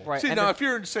terrible. Right. See, and now, the- if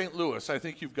you're in St. Louis, I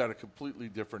think you've got a completely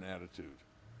different attitude.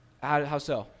 how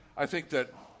so? I think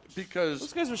that because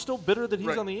Those guys are still bitter that he's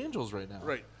Right. on the Angels right now.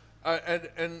 Right.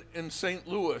 And in St.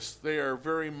 Louis, they are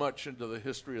very much into the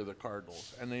history of the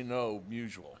Cardinals, and they know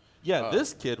Musial. Yeah,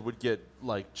 this kid would get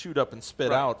like chewed up and spit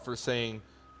Right. out for saying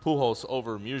Pujols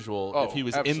over Musial Oh, if he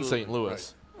was in absolutely, St.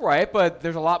 Louis. Right, but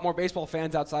there's a lot more baseball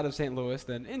fans outside of St. Louis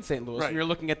than in St. Louis Right. when you're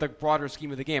looking at the broader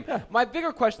scheme of the game. My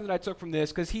bigger question that I took from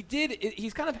this, because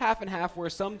he's kind of half and half, where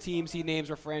some teams he names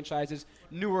are franchises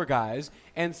newer guys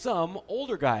and some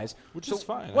older guys, Which So is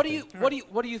fine, What I do you think.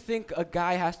 what do you think a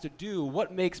guy has to do?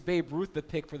 What makes Babe Ruth the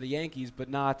pick for the Yankees, but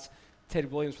not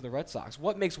Ted Williams for the Red Sox?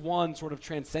 What makes one sort of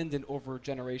transcendent over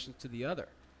generations to the other,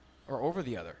 or over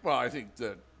the other? Well, I think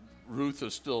that Ruth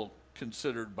is still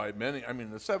considered by many. I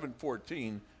mean, the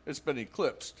 714, it's been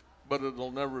eclipsed, but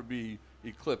it'll never be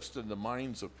eclipsed in the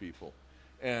minds of people.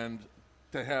 And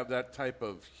to have that type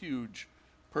of huge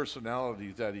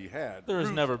personality that he had. There has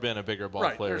Ruth- never been a bigger ball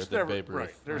right, player there's than never, Babe Ruth.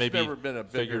 Right, there's Maybe never been a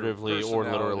bigger figuratively or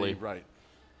personality, literally. Right.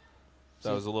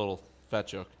 That was a little fat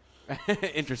joke.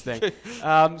 Interesting.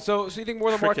 So you think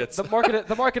more the Crickets.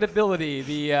 marketability,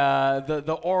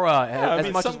 the aura, Yeah,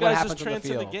 as much some as what guys happens just on the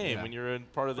transcend the field. game Yeah. when you're in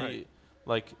part of the Right.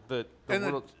 like the And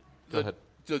world. Go ahead.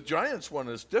 the Giants one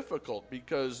is difficult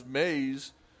because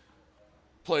Mays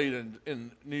played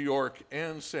in New York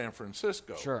and San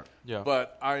Francisco. Sure. Yeah.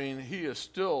 But I mean, he is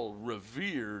still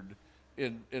revered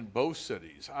in both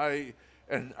cities. I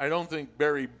don't think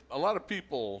Barry. A lot of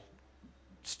people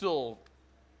still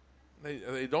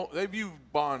they view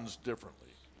Bonds differently.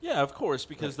 Yeah, of course,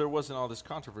 because there wasn't all this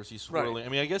controversy swirling. Right. I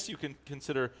mean, I guess you can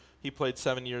consider he played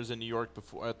 7 years in New York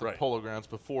before at the Polo Grounds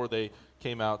before they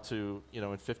came out to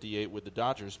in '58 with the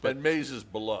Dodgers. But And Mays is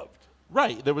beloved.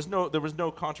 right, there was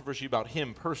no controversy about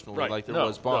him personally like there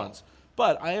was Bonds.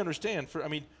 But I understand.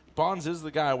 Bonds is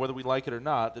the guy, whether we like it or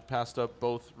not, that passed up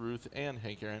both Ruth and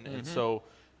Hank Aaron, and so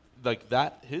like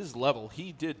that his level,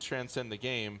 he did transcend the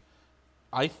game.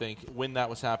 I think when that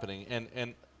was happening,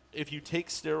 and if you take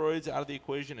steroids out of the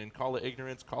equation and call it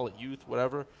ignorance, call it youth,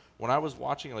 whatever, when I was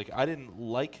watching, like, I didn't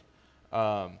like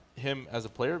him as a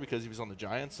player because he was on the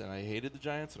Giants, and I hated the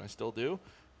Giants, and I still do.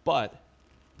 But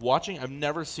watching, I've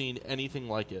never seen anything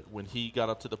like it when he got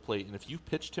up to the plate, and if you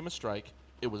pitched him a strike,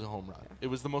 it was a home run. It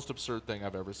was the most absurd thing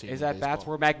I've ever seen. Is in that baseball. bats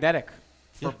were magnetic.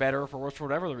 For better or for worse, for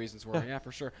whatever the reasons were. Yeah,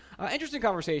 for sure. Interesting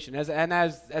conversation.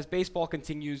 As baseball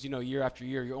continues, year after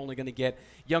year, you're only going to get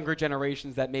younger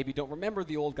generations that maybe don't remember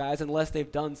the old guys unless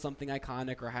they've done something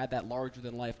iconic or had that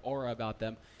larger-than-life aura about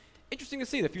them. Interesting to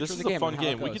see the future of the game. This is a fun and how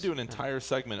game. it We goes. could do an entire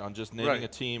segment on just naming a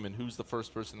team and who's the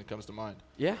first person that comes to mind.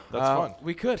 Yeah. That's fun.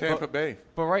 We could. Tampa Bay.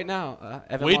 But right now,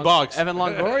 Wade Boggs. Evan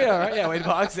Longoria, right? Yeah, Wade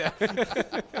Boggs. Yeah.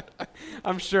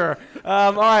 I'm sure.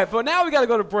 All right, but now we got to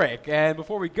go to break. And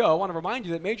before we go, I want to remind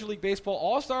you that Major League Baseball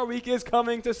All-Star Week is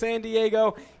coming to San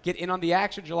Diego. Get in on the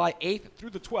action July 8th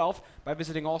through the 12th by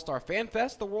visiting All-Star Fan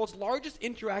Fest, the world's largest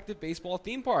interactive baseball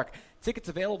theme park. Tickets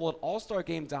available at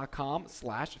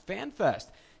allstargame.com/fanfest.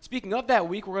 Speaking of that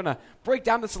week, we're going to break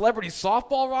down the celebrity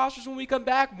softball rosters when we come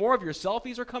back. More of your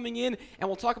selfies are coming in, and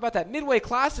we'll talk about that Midway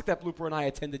Classic that Blooper and I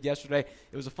attended yesterday.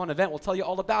 It was a fun event. We'll tell you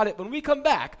all about it when we come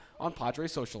back on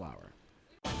Padres Social Hour.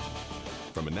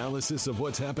 From analysis of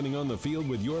what's happening on the field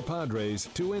with your Padres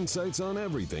to insights on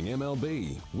everything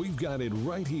MLB, we've got it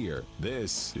right here.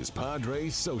 This is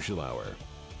Padres Social Hour.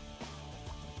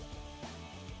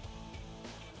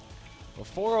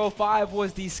 4:05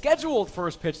 was the scheduled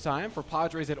first pitch time for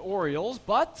Padres at Orioles,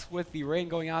 but with the rain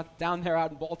going down there out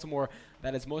in Baltimore,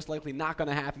 that is most likely not going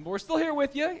to happen. But we're still here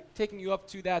with you, taking you up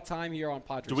to that time here on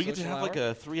Padres Do we get to Social have like Hour.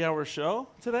 a 3-hour show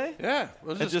today? Yeah.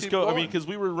 We'll And just keep go. going. I mean, because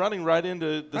we were running right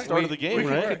into the start of the game, we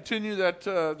right? can continue that.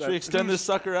 Should we extend this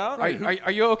sucker out?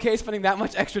 Are you okay spending that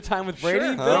much extra time with Brady?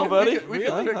 Sure. Huh, buddy? We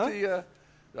can pick the.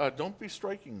 Don't be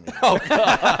striking me.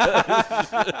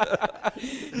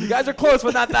 You guys are close,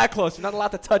 but not that close. You're not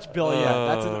allowed to touch Bill yet.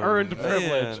 That's an earned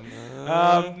privilege.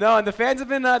 No, and the fans have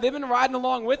been they've been riding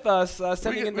along with us,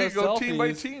 sending in we those go selfies. team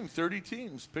by team, 30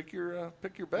 teams. Pick your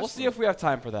best. We'll see one. if we have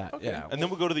time for that. Okay. Yeah. And then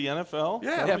we'll go to the NFL?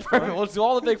 Yeah. Yeah, perfect. We'll do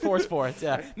all the big four sports.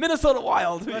 Yeah. Minnesota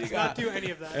Wild. Who you Let's got? not do any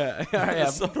of that. Yeah. Yeah.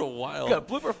 Minnesota Wild. Good.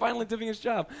 Blooper finally doing his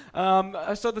job.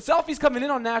 So the selfies coming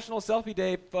in on National Selfie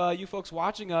Day. If you folks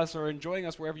watching us or enjoying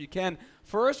us wherever you can.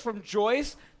 First from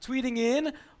Joyce, tweeting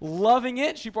in, loving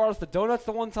it. She brought us the donuts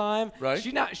the one time. Right.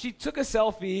 She took a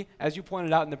selfie, as you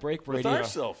pointed out in the break, Brady. our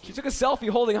selfie. She took a selfie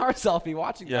holding our selfie,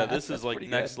 watching Yeah, that. this That's is like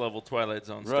pretty next good. level Twilight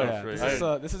Zone Right. stuff. Yeah, Right?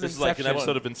 this is This is like an Inception.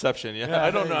 episode of Inception, yeah.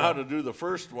 I don't know how to do the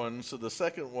first one, so the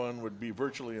second one would be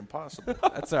virtually impossible.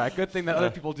 That's all right. Good thing that other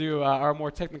people do are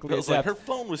more technically It was like adept. her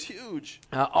phone was huge.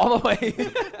 All the way,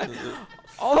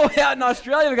 all the way out in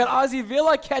Australia, we got Ozzie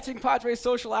Villa catching Padres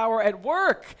Social Hour at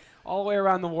work, all the way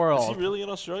around the world. Is he really in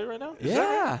Australia right now?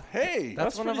 Yeah, Hey,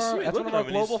 that's one of pretty our sweet. that's Look one at of our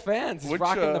him, and global fans. He's which,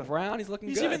 rocking the brown. He's looking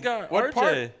He's good. even got what RJ.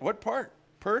 part? What part?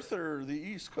 Perth or the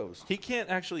East Coast? He can't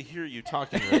actually hear you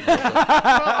talking right now.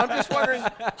 I'm just wondering.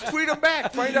 Tweet him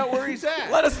back. Find out where he's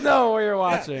at. Let us know where you're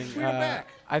watching. tweet him back.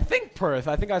 I think Perth.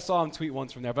 I think I saw him tweet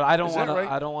once from there, but I don't Is that want to.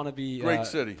 right? I don't want to be Great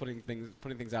city. putting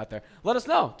things out there. Let us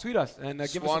know. Tweet us and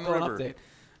give Swan us a River. update.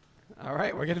 All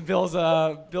right, we're getting Bill's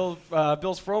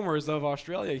Fromers of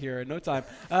Australia here in no time.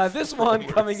 This one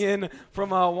coming in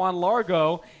from Juan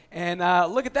Largo, and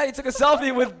look at that. He took a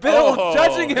selfie with Bill, Oh,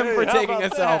 judging him hey, for how taking a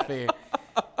about that? selfie.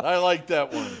 I like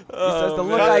that one. He says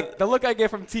the look I get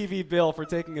from TV Bill for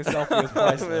taking a selfie is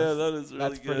priceless. Man, that is really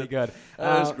That's pretty good.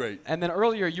 That is great. And then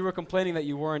earlier you were complaining that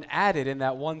you weren't added in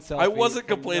that one selfie. I wasn't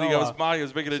from complaining. I Noah. was mocking. I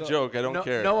was making a joke. I don't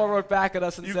care. Noah wrote back at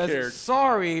us and You says, cared.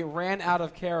 "Sorry, ran out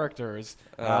of characters."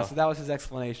 Oh. So that was his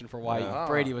explanation for why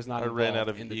Brady was not I involved ran out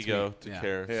of in the ego tweet. to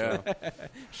care. Yeah.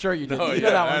 Sure you did. No, You yeah, know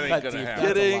that that one ain't cut gonna deep. happen.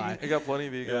 That's a Kidding. lie. I got plenty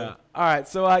of ego. Yeah. All right.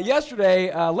 So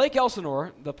yesterday, Lake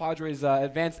Elsinore, the Padres'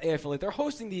 advanced AFL League, they're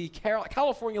hosting the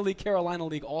California League Carolina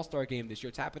League All-Star Game this year.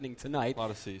 It's happening tonight. A lot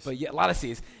of C's. But yeah, a lot of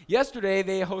C's. Yesterday,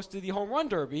 they hosted the Home Run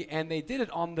Derby, and they did it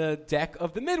on the deck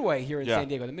of the Midway here in Yeah. San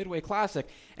Diego, the Midway Classic.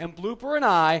 And Blooper and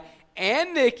I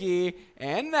and Nikki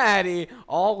and Maddie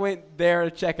all went there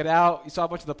to check it out. You saw a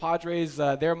bunch of the Padres,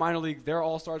 their minor league, their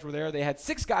All-Stars were there. They had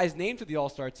 6 guys named to the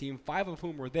All-Star team, 5 of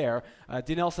whom were there.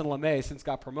 Dinelson Lemay since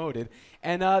got promoted.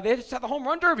 And they just had the home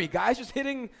run derby. Guys just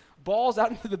hitting balls out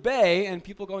into the bay and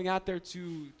people going out there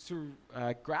to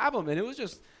grab them. And it was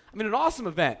just, an awesome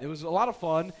event. It was a lot of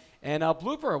fun. And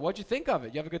Blooper, what'd you think of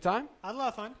it? You have a good time? I had a lot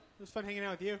of fun. It was fun hanging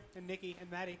out with you and Nikki and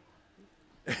Maddie.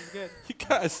 It was good.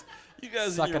 You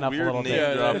guys Sucking are up a weird little name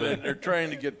bit. dropping. They're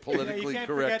trying to get politically you can't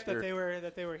correct forget here.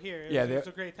 that they were here. Yeah, It was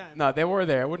a great time. No, they were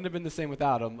there. It wouldn't have been the same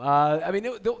without them.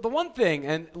 The one thing,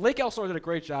 and Lake Elsinore did a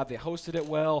great job. They hosted it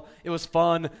well. It was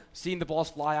fun. Seeing the balls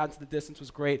fly out into the distance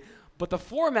was great. But the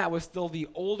format was still the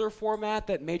older format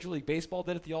that Major League Baseball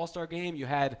did at the All-Star Game. You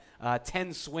had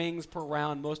 10 swings per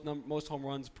round, most home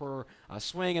runs per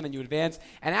swing, and then you advance.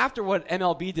 And after what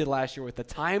MLB did last year with the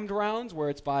timed rounds, where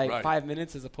it's by 5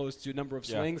 minutes as opposed to number of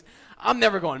swings, I'm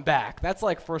never going back. That's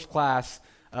like first class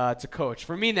to coach.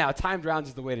 For me now, timed rounds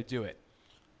is the way to do it.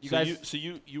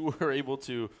 You were able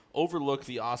to overlook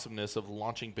the awesomeness of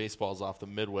launching baseballs off the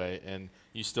midway, and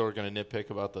you still are going to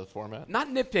nitpick about the format? Not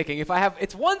nitpicking.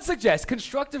 It's one suggestion,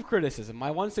 constructive criticism.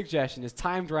 My one suggestion is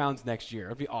timed rounds next year.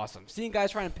 It'd be awesome. Seeing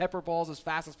guys trying to pepper balls as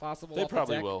fast as possible. They off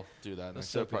probably the deck. will do that. Next.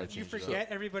 So They'll probably good. You change it up. forget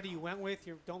everybody you went with.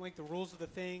 You don't like the rules of the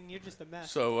thing. You're just a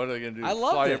mess. So what are they going to do? I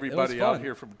loved Fly it. It everybody was out fun.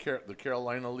 here from the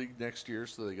Carolina League next year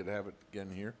so they could have it again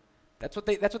here? That's what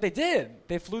they did.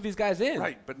 They flew these guys in.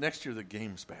 Right, but next year the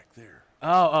game's back there.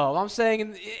 Oh, I'm saying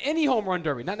in any home run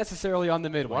derby, not necessarily on the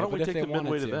midway. Why don't but we if take they the midway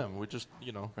wanted to them? We just,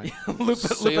 loop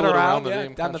sail it it around the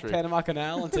damn down the country. Panama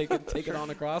Canal and take it on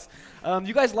across.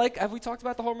 You guys have we talked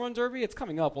about the home run derby? It's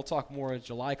coming up. We'll talk more as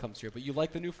July comes here. But you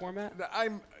like the new format? I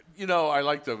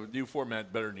like the new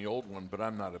format better than the old one, but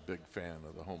I'm not a big fan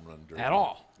of the home run derby. At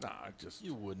all? No, I just.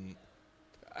 You wouldn't.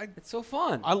 It's so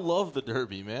fun. I love the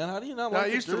Derby, man. How do you not like I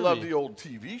the used Derby? to love the old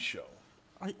TV show.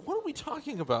 What are we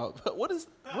talking about? What?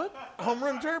 Home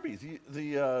Run Derby.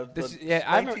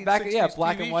 I remember back,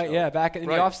 black TV and white. show. Yeah, back in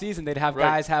the off season, they'd have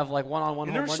guys have like one-on-one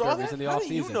You home never run saw derbies that? in the How off do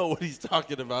season. you know what he's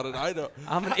talking about, and I don't?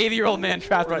 I'm an 80-year-old man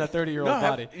trapped in a 30-year-old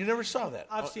body. You never saw that?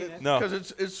 I've seen it. No,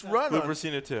 because it's run. We've on, never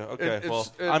seen it too. Okay,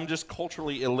 it's- I'm just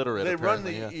culturally illiterate. They run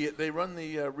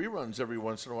apparently, the reruns every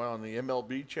once in a while on the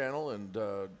MLB channel, and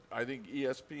I think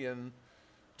ESPN2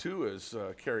 is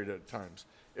carried at times.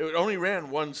 It only ran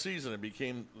one season. It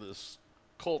became this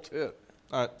cult hit.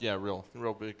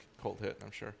 real big cult hit,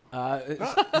 I'm sure.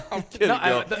 I'm kidding,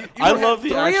 Bill. I love the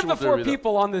three actual of the 4 derby, though.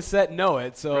 people on this set know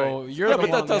it, so you're Yeah, the but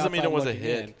one that on the doesn't mean it outside was a looking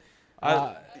hit.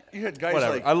 in. You had guys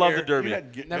Whatever. like I love the Aaron- derby. You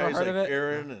had Never guys heard of like it?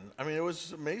 Aaron, and it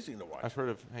was amazing to watch. I've heard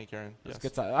of Hank Aaron. Yes.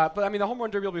 Good time. But the home run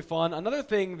derby will be fun. Another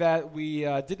thing that we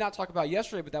did not talk about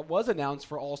yesterday, but that was announced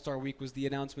for All-Star Week, was the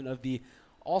announcement of the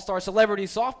All-Star Celebrity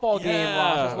Softball game.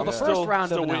 Well, the first round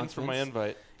still of waiting for my announcements.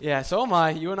 invite. Yeah, so am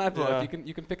I. You and I both. Yeah.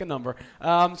 You can pick a number.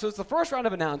 So it's the first round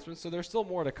of announcements, so there's still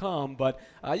more to come. But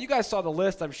you guys saw the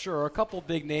list, I'm sure. A couple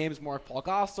big names: Mark Paul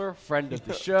Gosselaar, friend of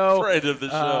the show. Friend of the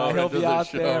show. He'll be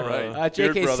out there. right.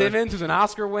 J.K. Beard brother. Simmons, who's an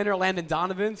Oscar winner. Landon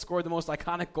Donovan scored the most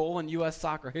iconic goal in U.S.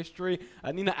 soccer history.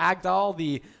 Nina Agdal,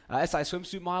 the SI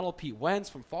swimsuit model. Pete Wentz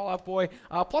from Fall Out Boy.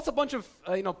 Plus a bunch of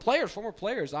players, former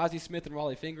players. Ozzie Smith and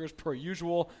Raleigh Fingers, per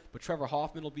usual. But Trevor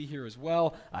Hoffman will be here as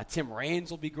well. Tim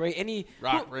Raines will be great.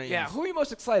 Raines. Yeah, who are you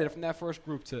most excited from that first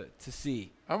group to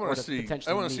see? I want to see.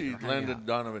 potentially I want to meet see or hang Landon out?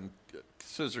 Donovan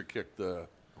scissor kick the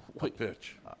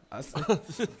pitch. I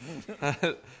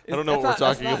don't know what we're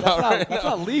talking about right That's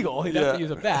now. not legal. He'd have to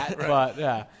use a bat. But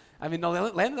yeah, Landon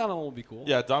Donovan will be cool.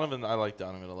 Yeah, Donovan. I like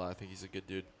Donovan a lot. I think he's a good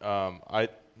dude.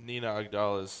 Nina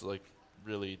Agdal is like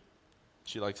really.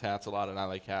 She likes hats a lot, and I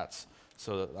like hats.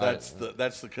 So That's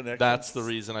the connection. That's the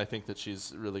reason I think that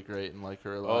she's really great and like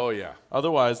her a lot. Oh yeah.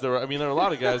 Otherwise, there are a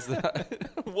lot of guys that.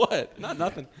 What?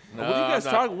 Nothing. What are you guys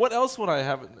I'm not- talking? What else would I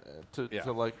have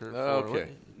to like her? For? Okay.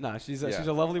 No, she's Yeah.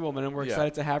 a lovely woman, and we're Yeah.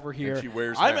 excited to have her here. And she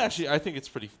wears. I hats. think it's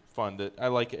pretty fun that I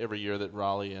like every year that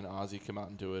Raleigh and Ozzy come out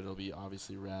and do it. It'll be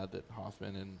obviously rad that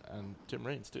Hoffman and Tim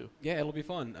Raines do. Yeah, it'll be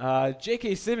fun.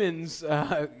 J.K. Simmons,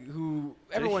 who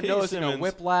everyone J.K. knows, Simmons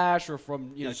Whiplash, or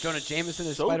from is Jonah Jameson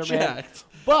as so Spider-Man. jacked.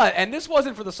 But this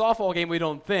wasn't for the softball game, we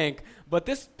don't think. But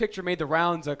this picture made the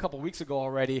rounds a couple weeks ago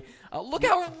already. Look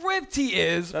how ripped he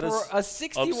is That for is a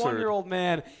 61-year-old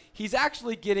man. He's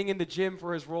actually getting in the gym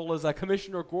for his role as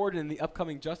Commissioner Gordon in the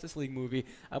upcoming Justice League movie.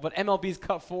 But MLB's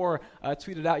Cut 4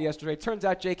 tweeted out yesterday. Turns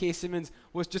out J.K. Simmons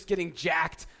was just getting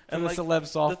jacked for the celeb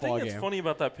softball The thing game. that's funny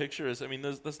about that picture is,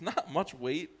 there's not much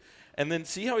weight, and then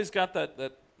see how he's got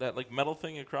that like metal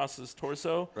thing across his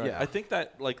torso. Right. Yeah. I think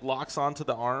that like locks onto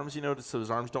the arms, so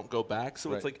his arms don't go back.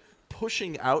 So it's Right. like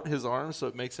pushing out his arms so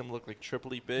it makes him look like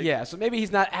triply big. Yeah, so maybe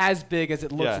he's not as big as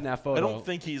it looks in that photo. I don't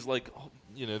think he's like,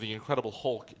 the Incredible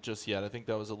Hulk just yet. I think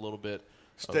that was a little bit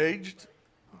staged.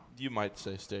 You might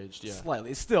say staged, yeah.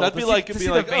 Slightly, still. That'd be like,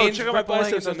 oh, check out my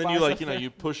biceps, and then you biceps you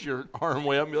push your arm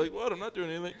way up and be like, what? I'm not doing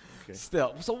anything. Okay.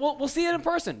 Still, so we'll see it in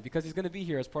person because he's going to be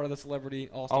here as part of the Celebrity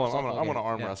All-Star softball I'm game. going to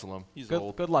arm wrestle him. He's good,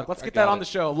 old. Good luck. Let's get that on the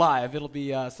show live. It'll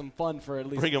be some fun for at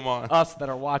least Bring him on. us that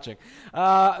are watching.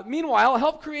 Meanwhile,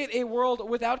 help create a world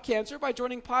without cancer by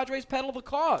joining Padres Pedal the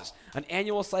Cause, an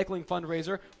annual cycling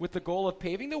fundraiser with the goal of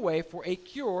paving the way for a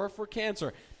cure for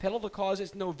cancer. Pedal the Cause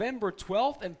is November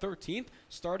 12th and 13th,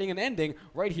 starting and ending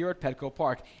right here at Petco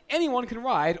Park. Anyone can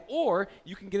ride, or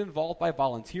you can get involved by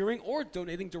volunteering or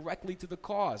donating directly to the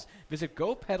cause. Visit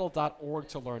gopedal.org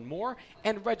to learn more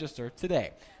and register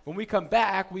today. When we come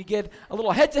back, we get a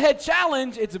little head-to-head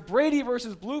challenge. It's Brady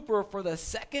versus Blooper for the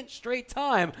second straight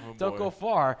time. Don't go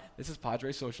far. This is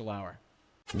Padres Social Hour.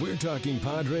 We're talking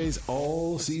Padres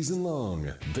all season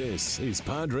long. This is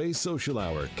Padres Social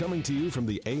Hour, coming to you from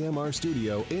the AMR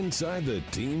studio inside the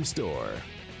team store.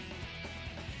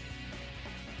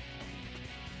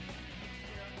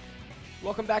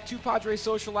 Welcome back to Padres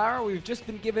Social Hour. We've just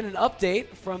been given an update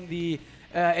from the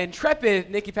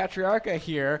intrepid Nicky Patriarca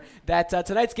here that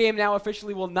tonight's game now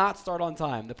officially will not start on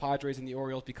time. The Padres and the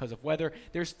Orioles because of weather.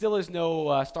 There still is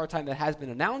no start time that has been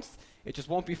announced. It just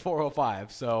won't be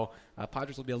 4:05. So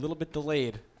Padres will be a little bit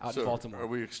delayed out in Baltimore. Are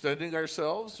we extending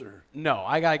ourselves? Or? No,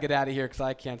 I got to get out of here because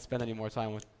I can't spend any more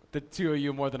time with the two of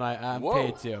you more than I'm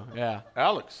paid to. Yeah.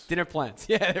 Alex. Dinner plans.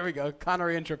 Yeah, there we go.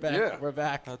 Connery and Trebek. Yeah. We're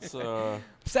back. That's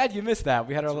sad you missed that.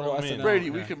 We had our little what I mean. SNL. Brady,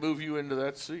 we can move you into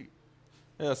that seat.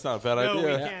 Yeah, that's not a bad No,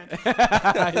 idea. we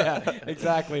can't. Yeah,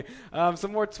 exactly.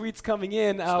 Some more tweets coming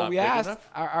in. not We big asked enough?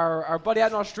 our buddy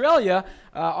out in Australia,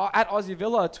 at Aussie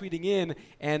Villa, tweeting in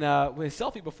and with his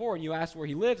selfie before, and you asked where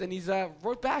he lives, and he's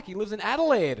wrote back. He lives in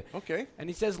Adelaide. Okay. And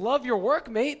he says, "Love your work,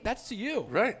 mate." That's to you.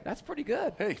 Right. That's pretty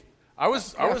good. Hey, I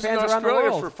was in fans around the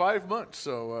Australia world. for 5 months,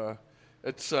 so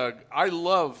it's I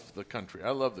love the country.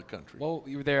 I love the country. Well,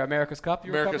 you were there, America's Cup.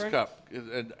 You were America's covering? Cup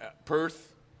and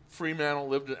Perth, Fremantle.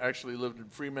 Lived in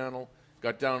Fremantle.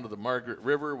 Got down to the Margaret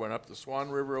River. Went up the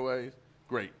Swan River away.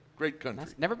 Great country.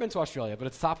 Never been to Australia, but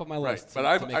it's top of my Right, list.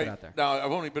 but to make it out there. now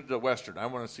I've only been to Western. I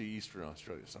want to see Eastern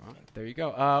Australia sometime. There you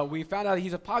go. We found out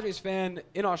he's a Padres fan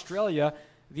in Australia.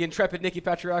 The intrepid Nicky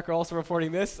Patriarca also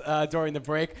reporting this during the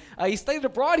break. He studied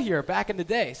abroad here back in the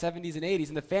day, 70s and 80s,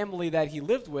 and the family that he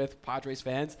lived with, Padres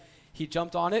fans, he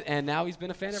jumped on it, and now he's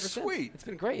been a fan ever since. Sweet. It's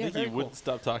been great. Yeah, Nicky very cool. wouldn't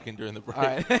stop talking during the break. All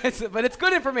right. But it's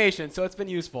good information, so it's been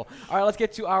useful. All right, let's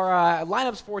get to our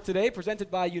lineups for today, presented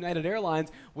by United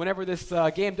Airlines. Whenever this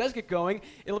game does get going,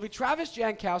 it'll be Travis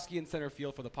Jankowski in center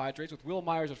field for the Padres, with Will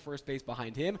Myers at first base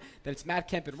behind him. Then it's Matt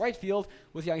Kemp in right field,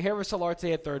 with Yangervis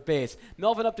Solarte at third base.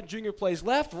 Melvin Upton Jr. plays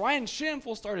left. Ryan Schimpf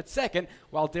will start at second,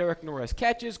 while Derek Norris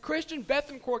catches. Christian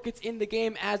Bethancourt gets in the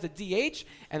game as a DH,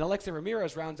 and Alexei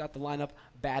Ramirez rounds out the lineup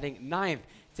batting ninth.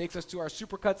 Takes us to our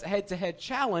Supercuts head-to-head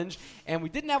challenge, and we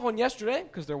didn't have one yesterday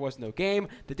because there was no game.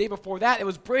 The day before that, it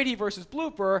was Brady versus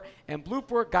Blooper, and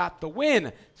Blooper got the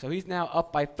win. So he's now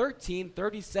up by 13,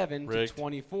 37 to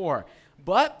 24.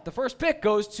 But the first pick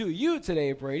goes to you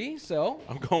today, Brady. So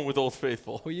I'm going with Old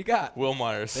Faithful. who you got? Will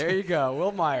Myers. There you go,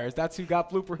 Will Myers. That's who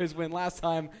got Blooper his win last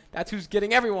time. That's who's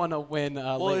getting everyone a win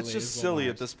Well, lately, it's just is Will silly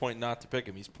Myers. at this point not to pick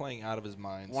him. He's playing out of his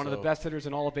mind. One of the best hitters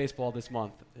in all of baseball this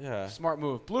month. Yeah. Smart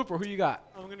move. Blooper, who you got?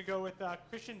 I'm going to go with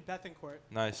Christian Bethancourt.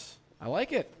 Nice. I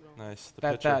like it. Nice. The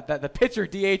pitcher. The pitcher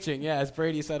DHing, yeah, as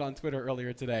Brady said on Twitter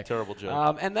earlier today. Terrible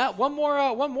joke. And that one more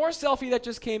selfie that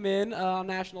just came in on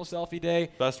National Selfie Day.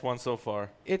 Best one so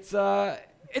far.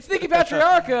 It's Nicky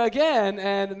Patriarca again,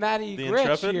 and Matty The Gritch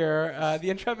Intrepid? here, the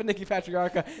intrepid Nicky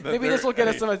Patriarca. Maybe this will get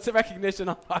us some recognition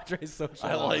on Padres social.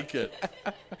 I like it.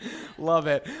 Love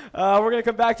it. We're going to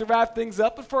come back to wrap things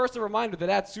up, but first a reminder that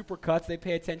at Supercuts, they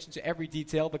pay attention to every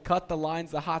detail, the cut, the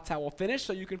lines, the hot towel finish,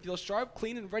 so you can feel sharp,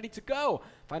 clean, and ready to go.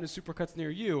 Find a Supercuts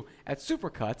near you at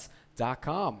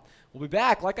supercuts.com. We'll be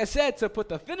back, like I said, to put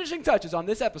the finishing touches on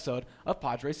this episode of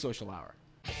Padres Social Hour.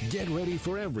 Get ready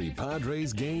for every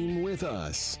Padres game with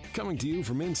us. Coming to you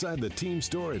from inside the team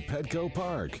store at Petco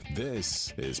Park,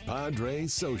 this is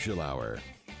Padres Social Hour.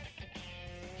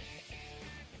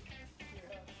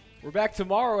 We're back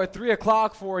tomorrow at 3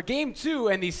 o'clock for Game 2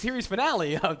 and the series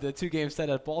finale of the two-game set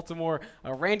at Baltimore.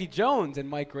 Randy Jones and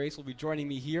Mike Grace will be joining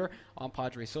me here on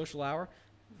Padres Social Hour.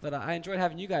 But I enjoyed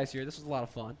having you guys here. This was a lot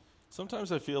of fun.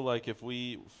 Sometimes I feel like if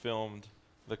we filmed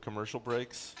the commercial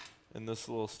breaks in this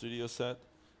little studio set,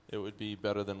 it would be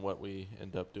better than what we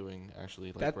end up doing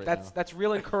actually right now. That's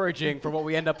real encouraging for what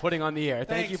we end up putting on the air.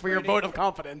 Thank you for your vote of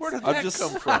confidence. Where did that come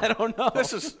from? I don't know.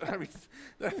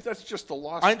 That's just a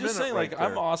lost I'm just saying, right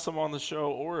I'm there. awesome on the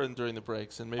show or during the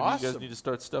breaks, and maybe you guys need to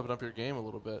start stepping up your game a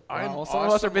little bit. Well, some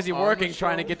of us are busy working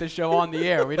trying to get the show on the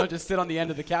air. We don't just sit on the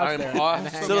end of the couch there. Awesome.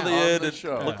 And sit on the end and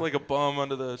show. look like a bum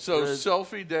under the So bridge.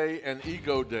 selfie day and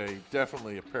ego day,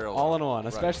 definitely a parallel. All in one,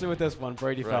 especially with this one,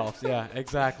 Brady Phelps. Yeah,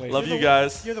 exactly. Love you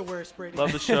guys. You're the worst, Brady.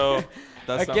 Love the show.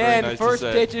 That's Again, not very nice first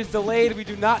to say. pitch is delayed. We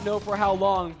do not know for how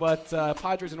long, but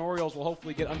Padres and Orioles will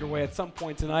hopefully get underway at some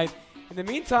point tonight. In the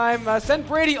meantime, send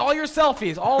Brady all your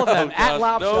selfies, all of them, at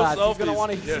Lob no Shots. He's selfies. going to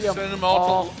want to see them send them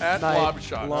all to at night Lob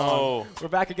Shots. long. No. We're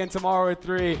back again tomorrow at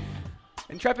 3.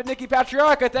 Intrepid Nikki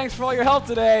Patriarca, thanks for all your help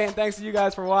today, and thanks to you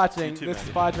guys for watching. This is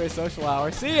Padres Social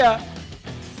Hour. See ya.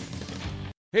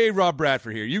 Hey, Rob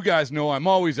Bradford here. You guys know I'm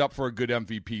always up for a good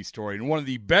MVP story, and one of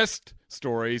the best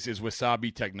stories is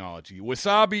Wasabi Technology.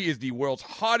 Wasabi is the world's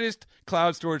hottest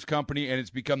cloud storage company, and it's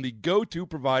become the go-to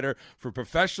provider for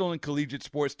professional and collegiate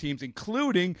sports teams,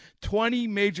 including 20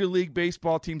 Major League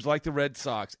Baseball teams like the Red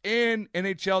Sox and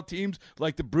NHL teams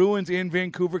like the Bruins and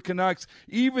Vancouver Canucks.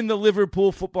 Even the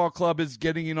Liverpool Football Club is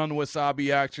getting in on the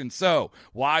Wasabi action. So,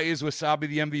 why is Wasabi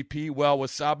the MVP? Well,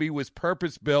 Wasabi was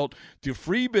purpose-built to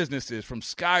free businesses from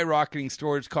skyrocketing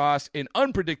storage costs and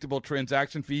unpredictable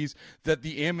transaction fees that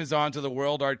the Amazons of the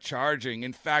world are charging.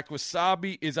 In fact,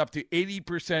 Wasabi is up to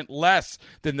 80% less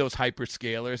than those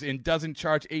hyperscalers and doesn't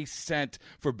charge a cent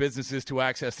for businesses to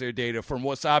access their data. From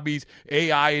Wasabi's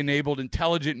AI-enabled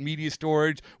intelligent media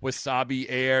storage, Wasabi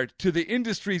Air, to the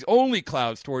industry's only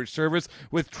cloud storage service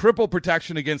with triple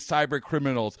protection against cyber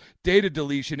criminals, data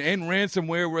deletion, and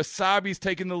ransomware, Wasabi's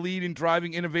taken the lead in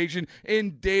driving innovation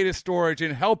in data storage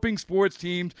and helping sports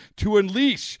teams to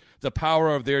unleash the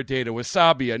power of their data.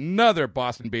 Wasabi, another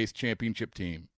Boston-based championship team.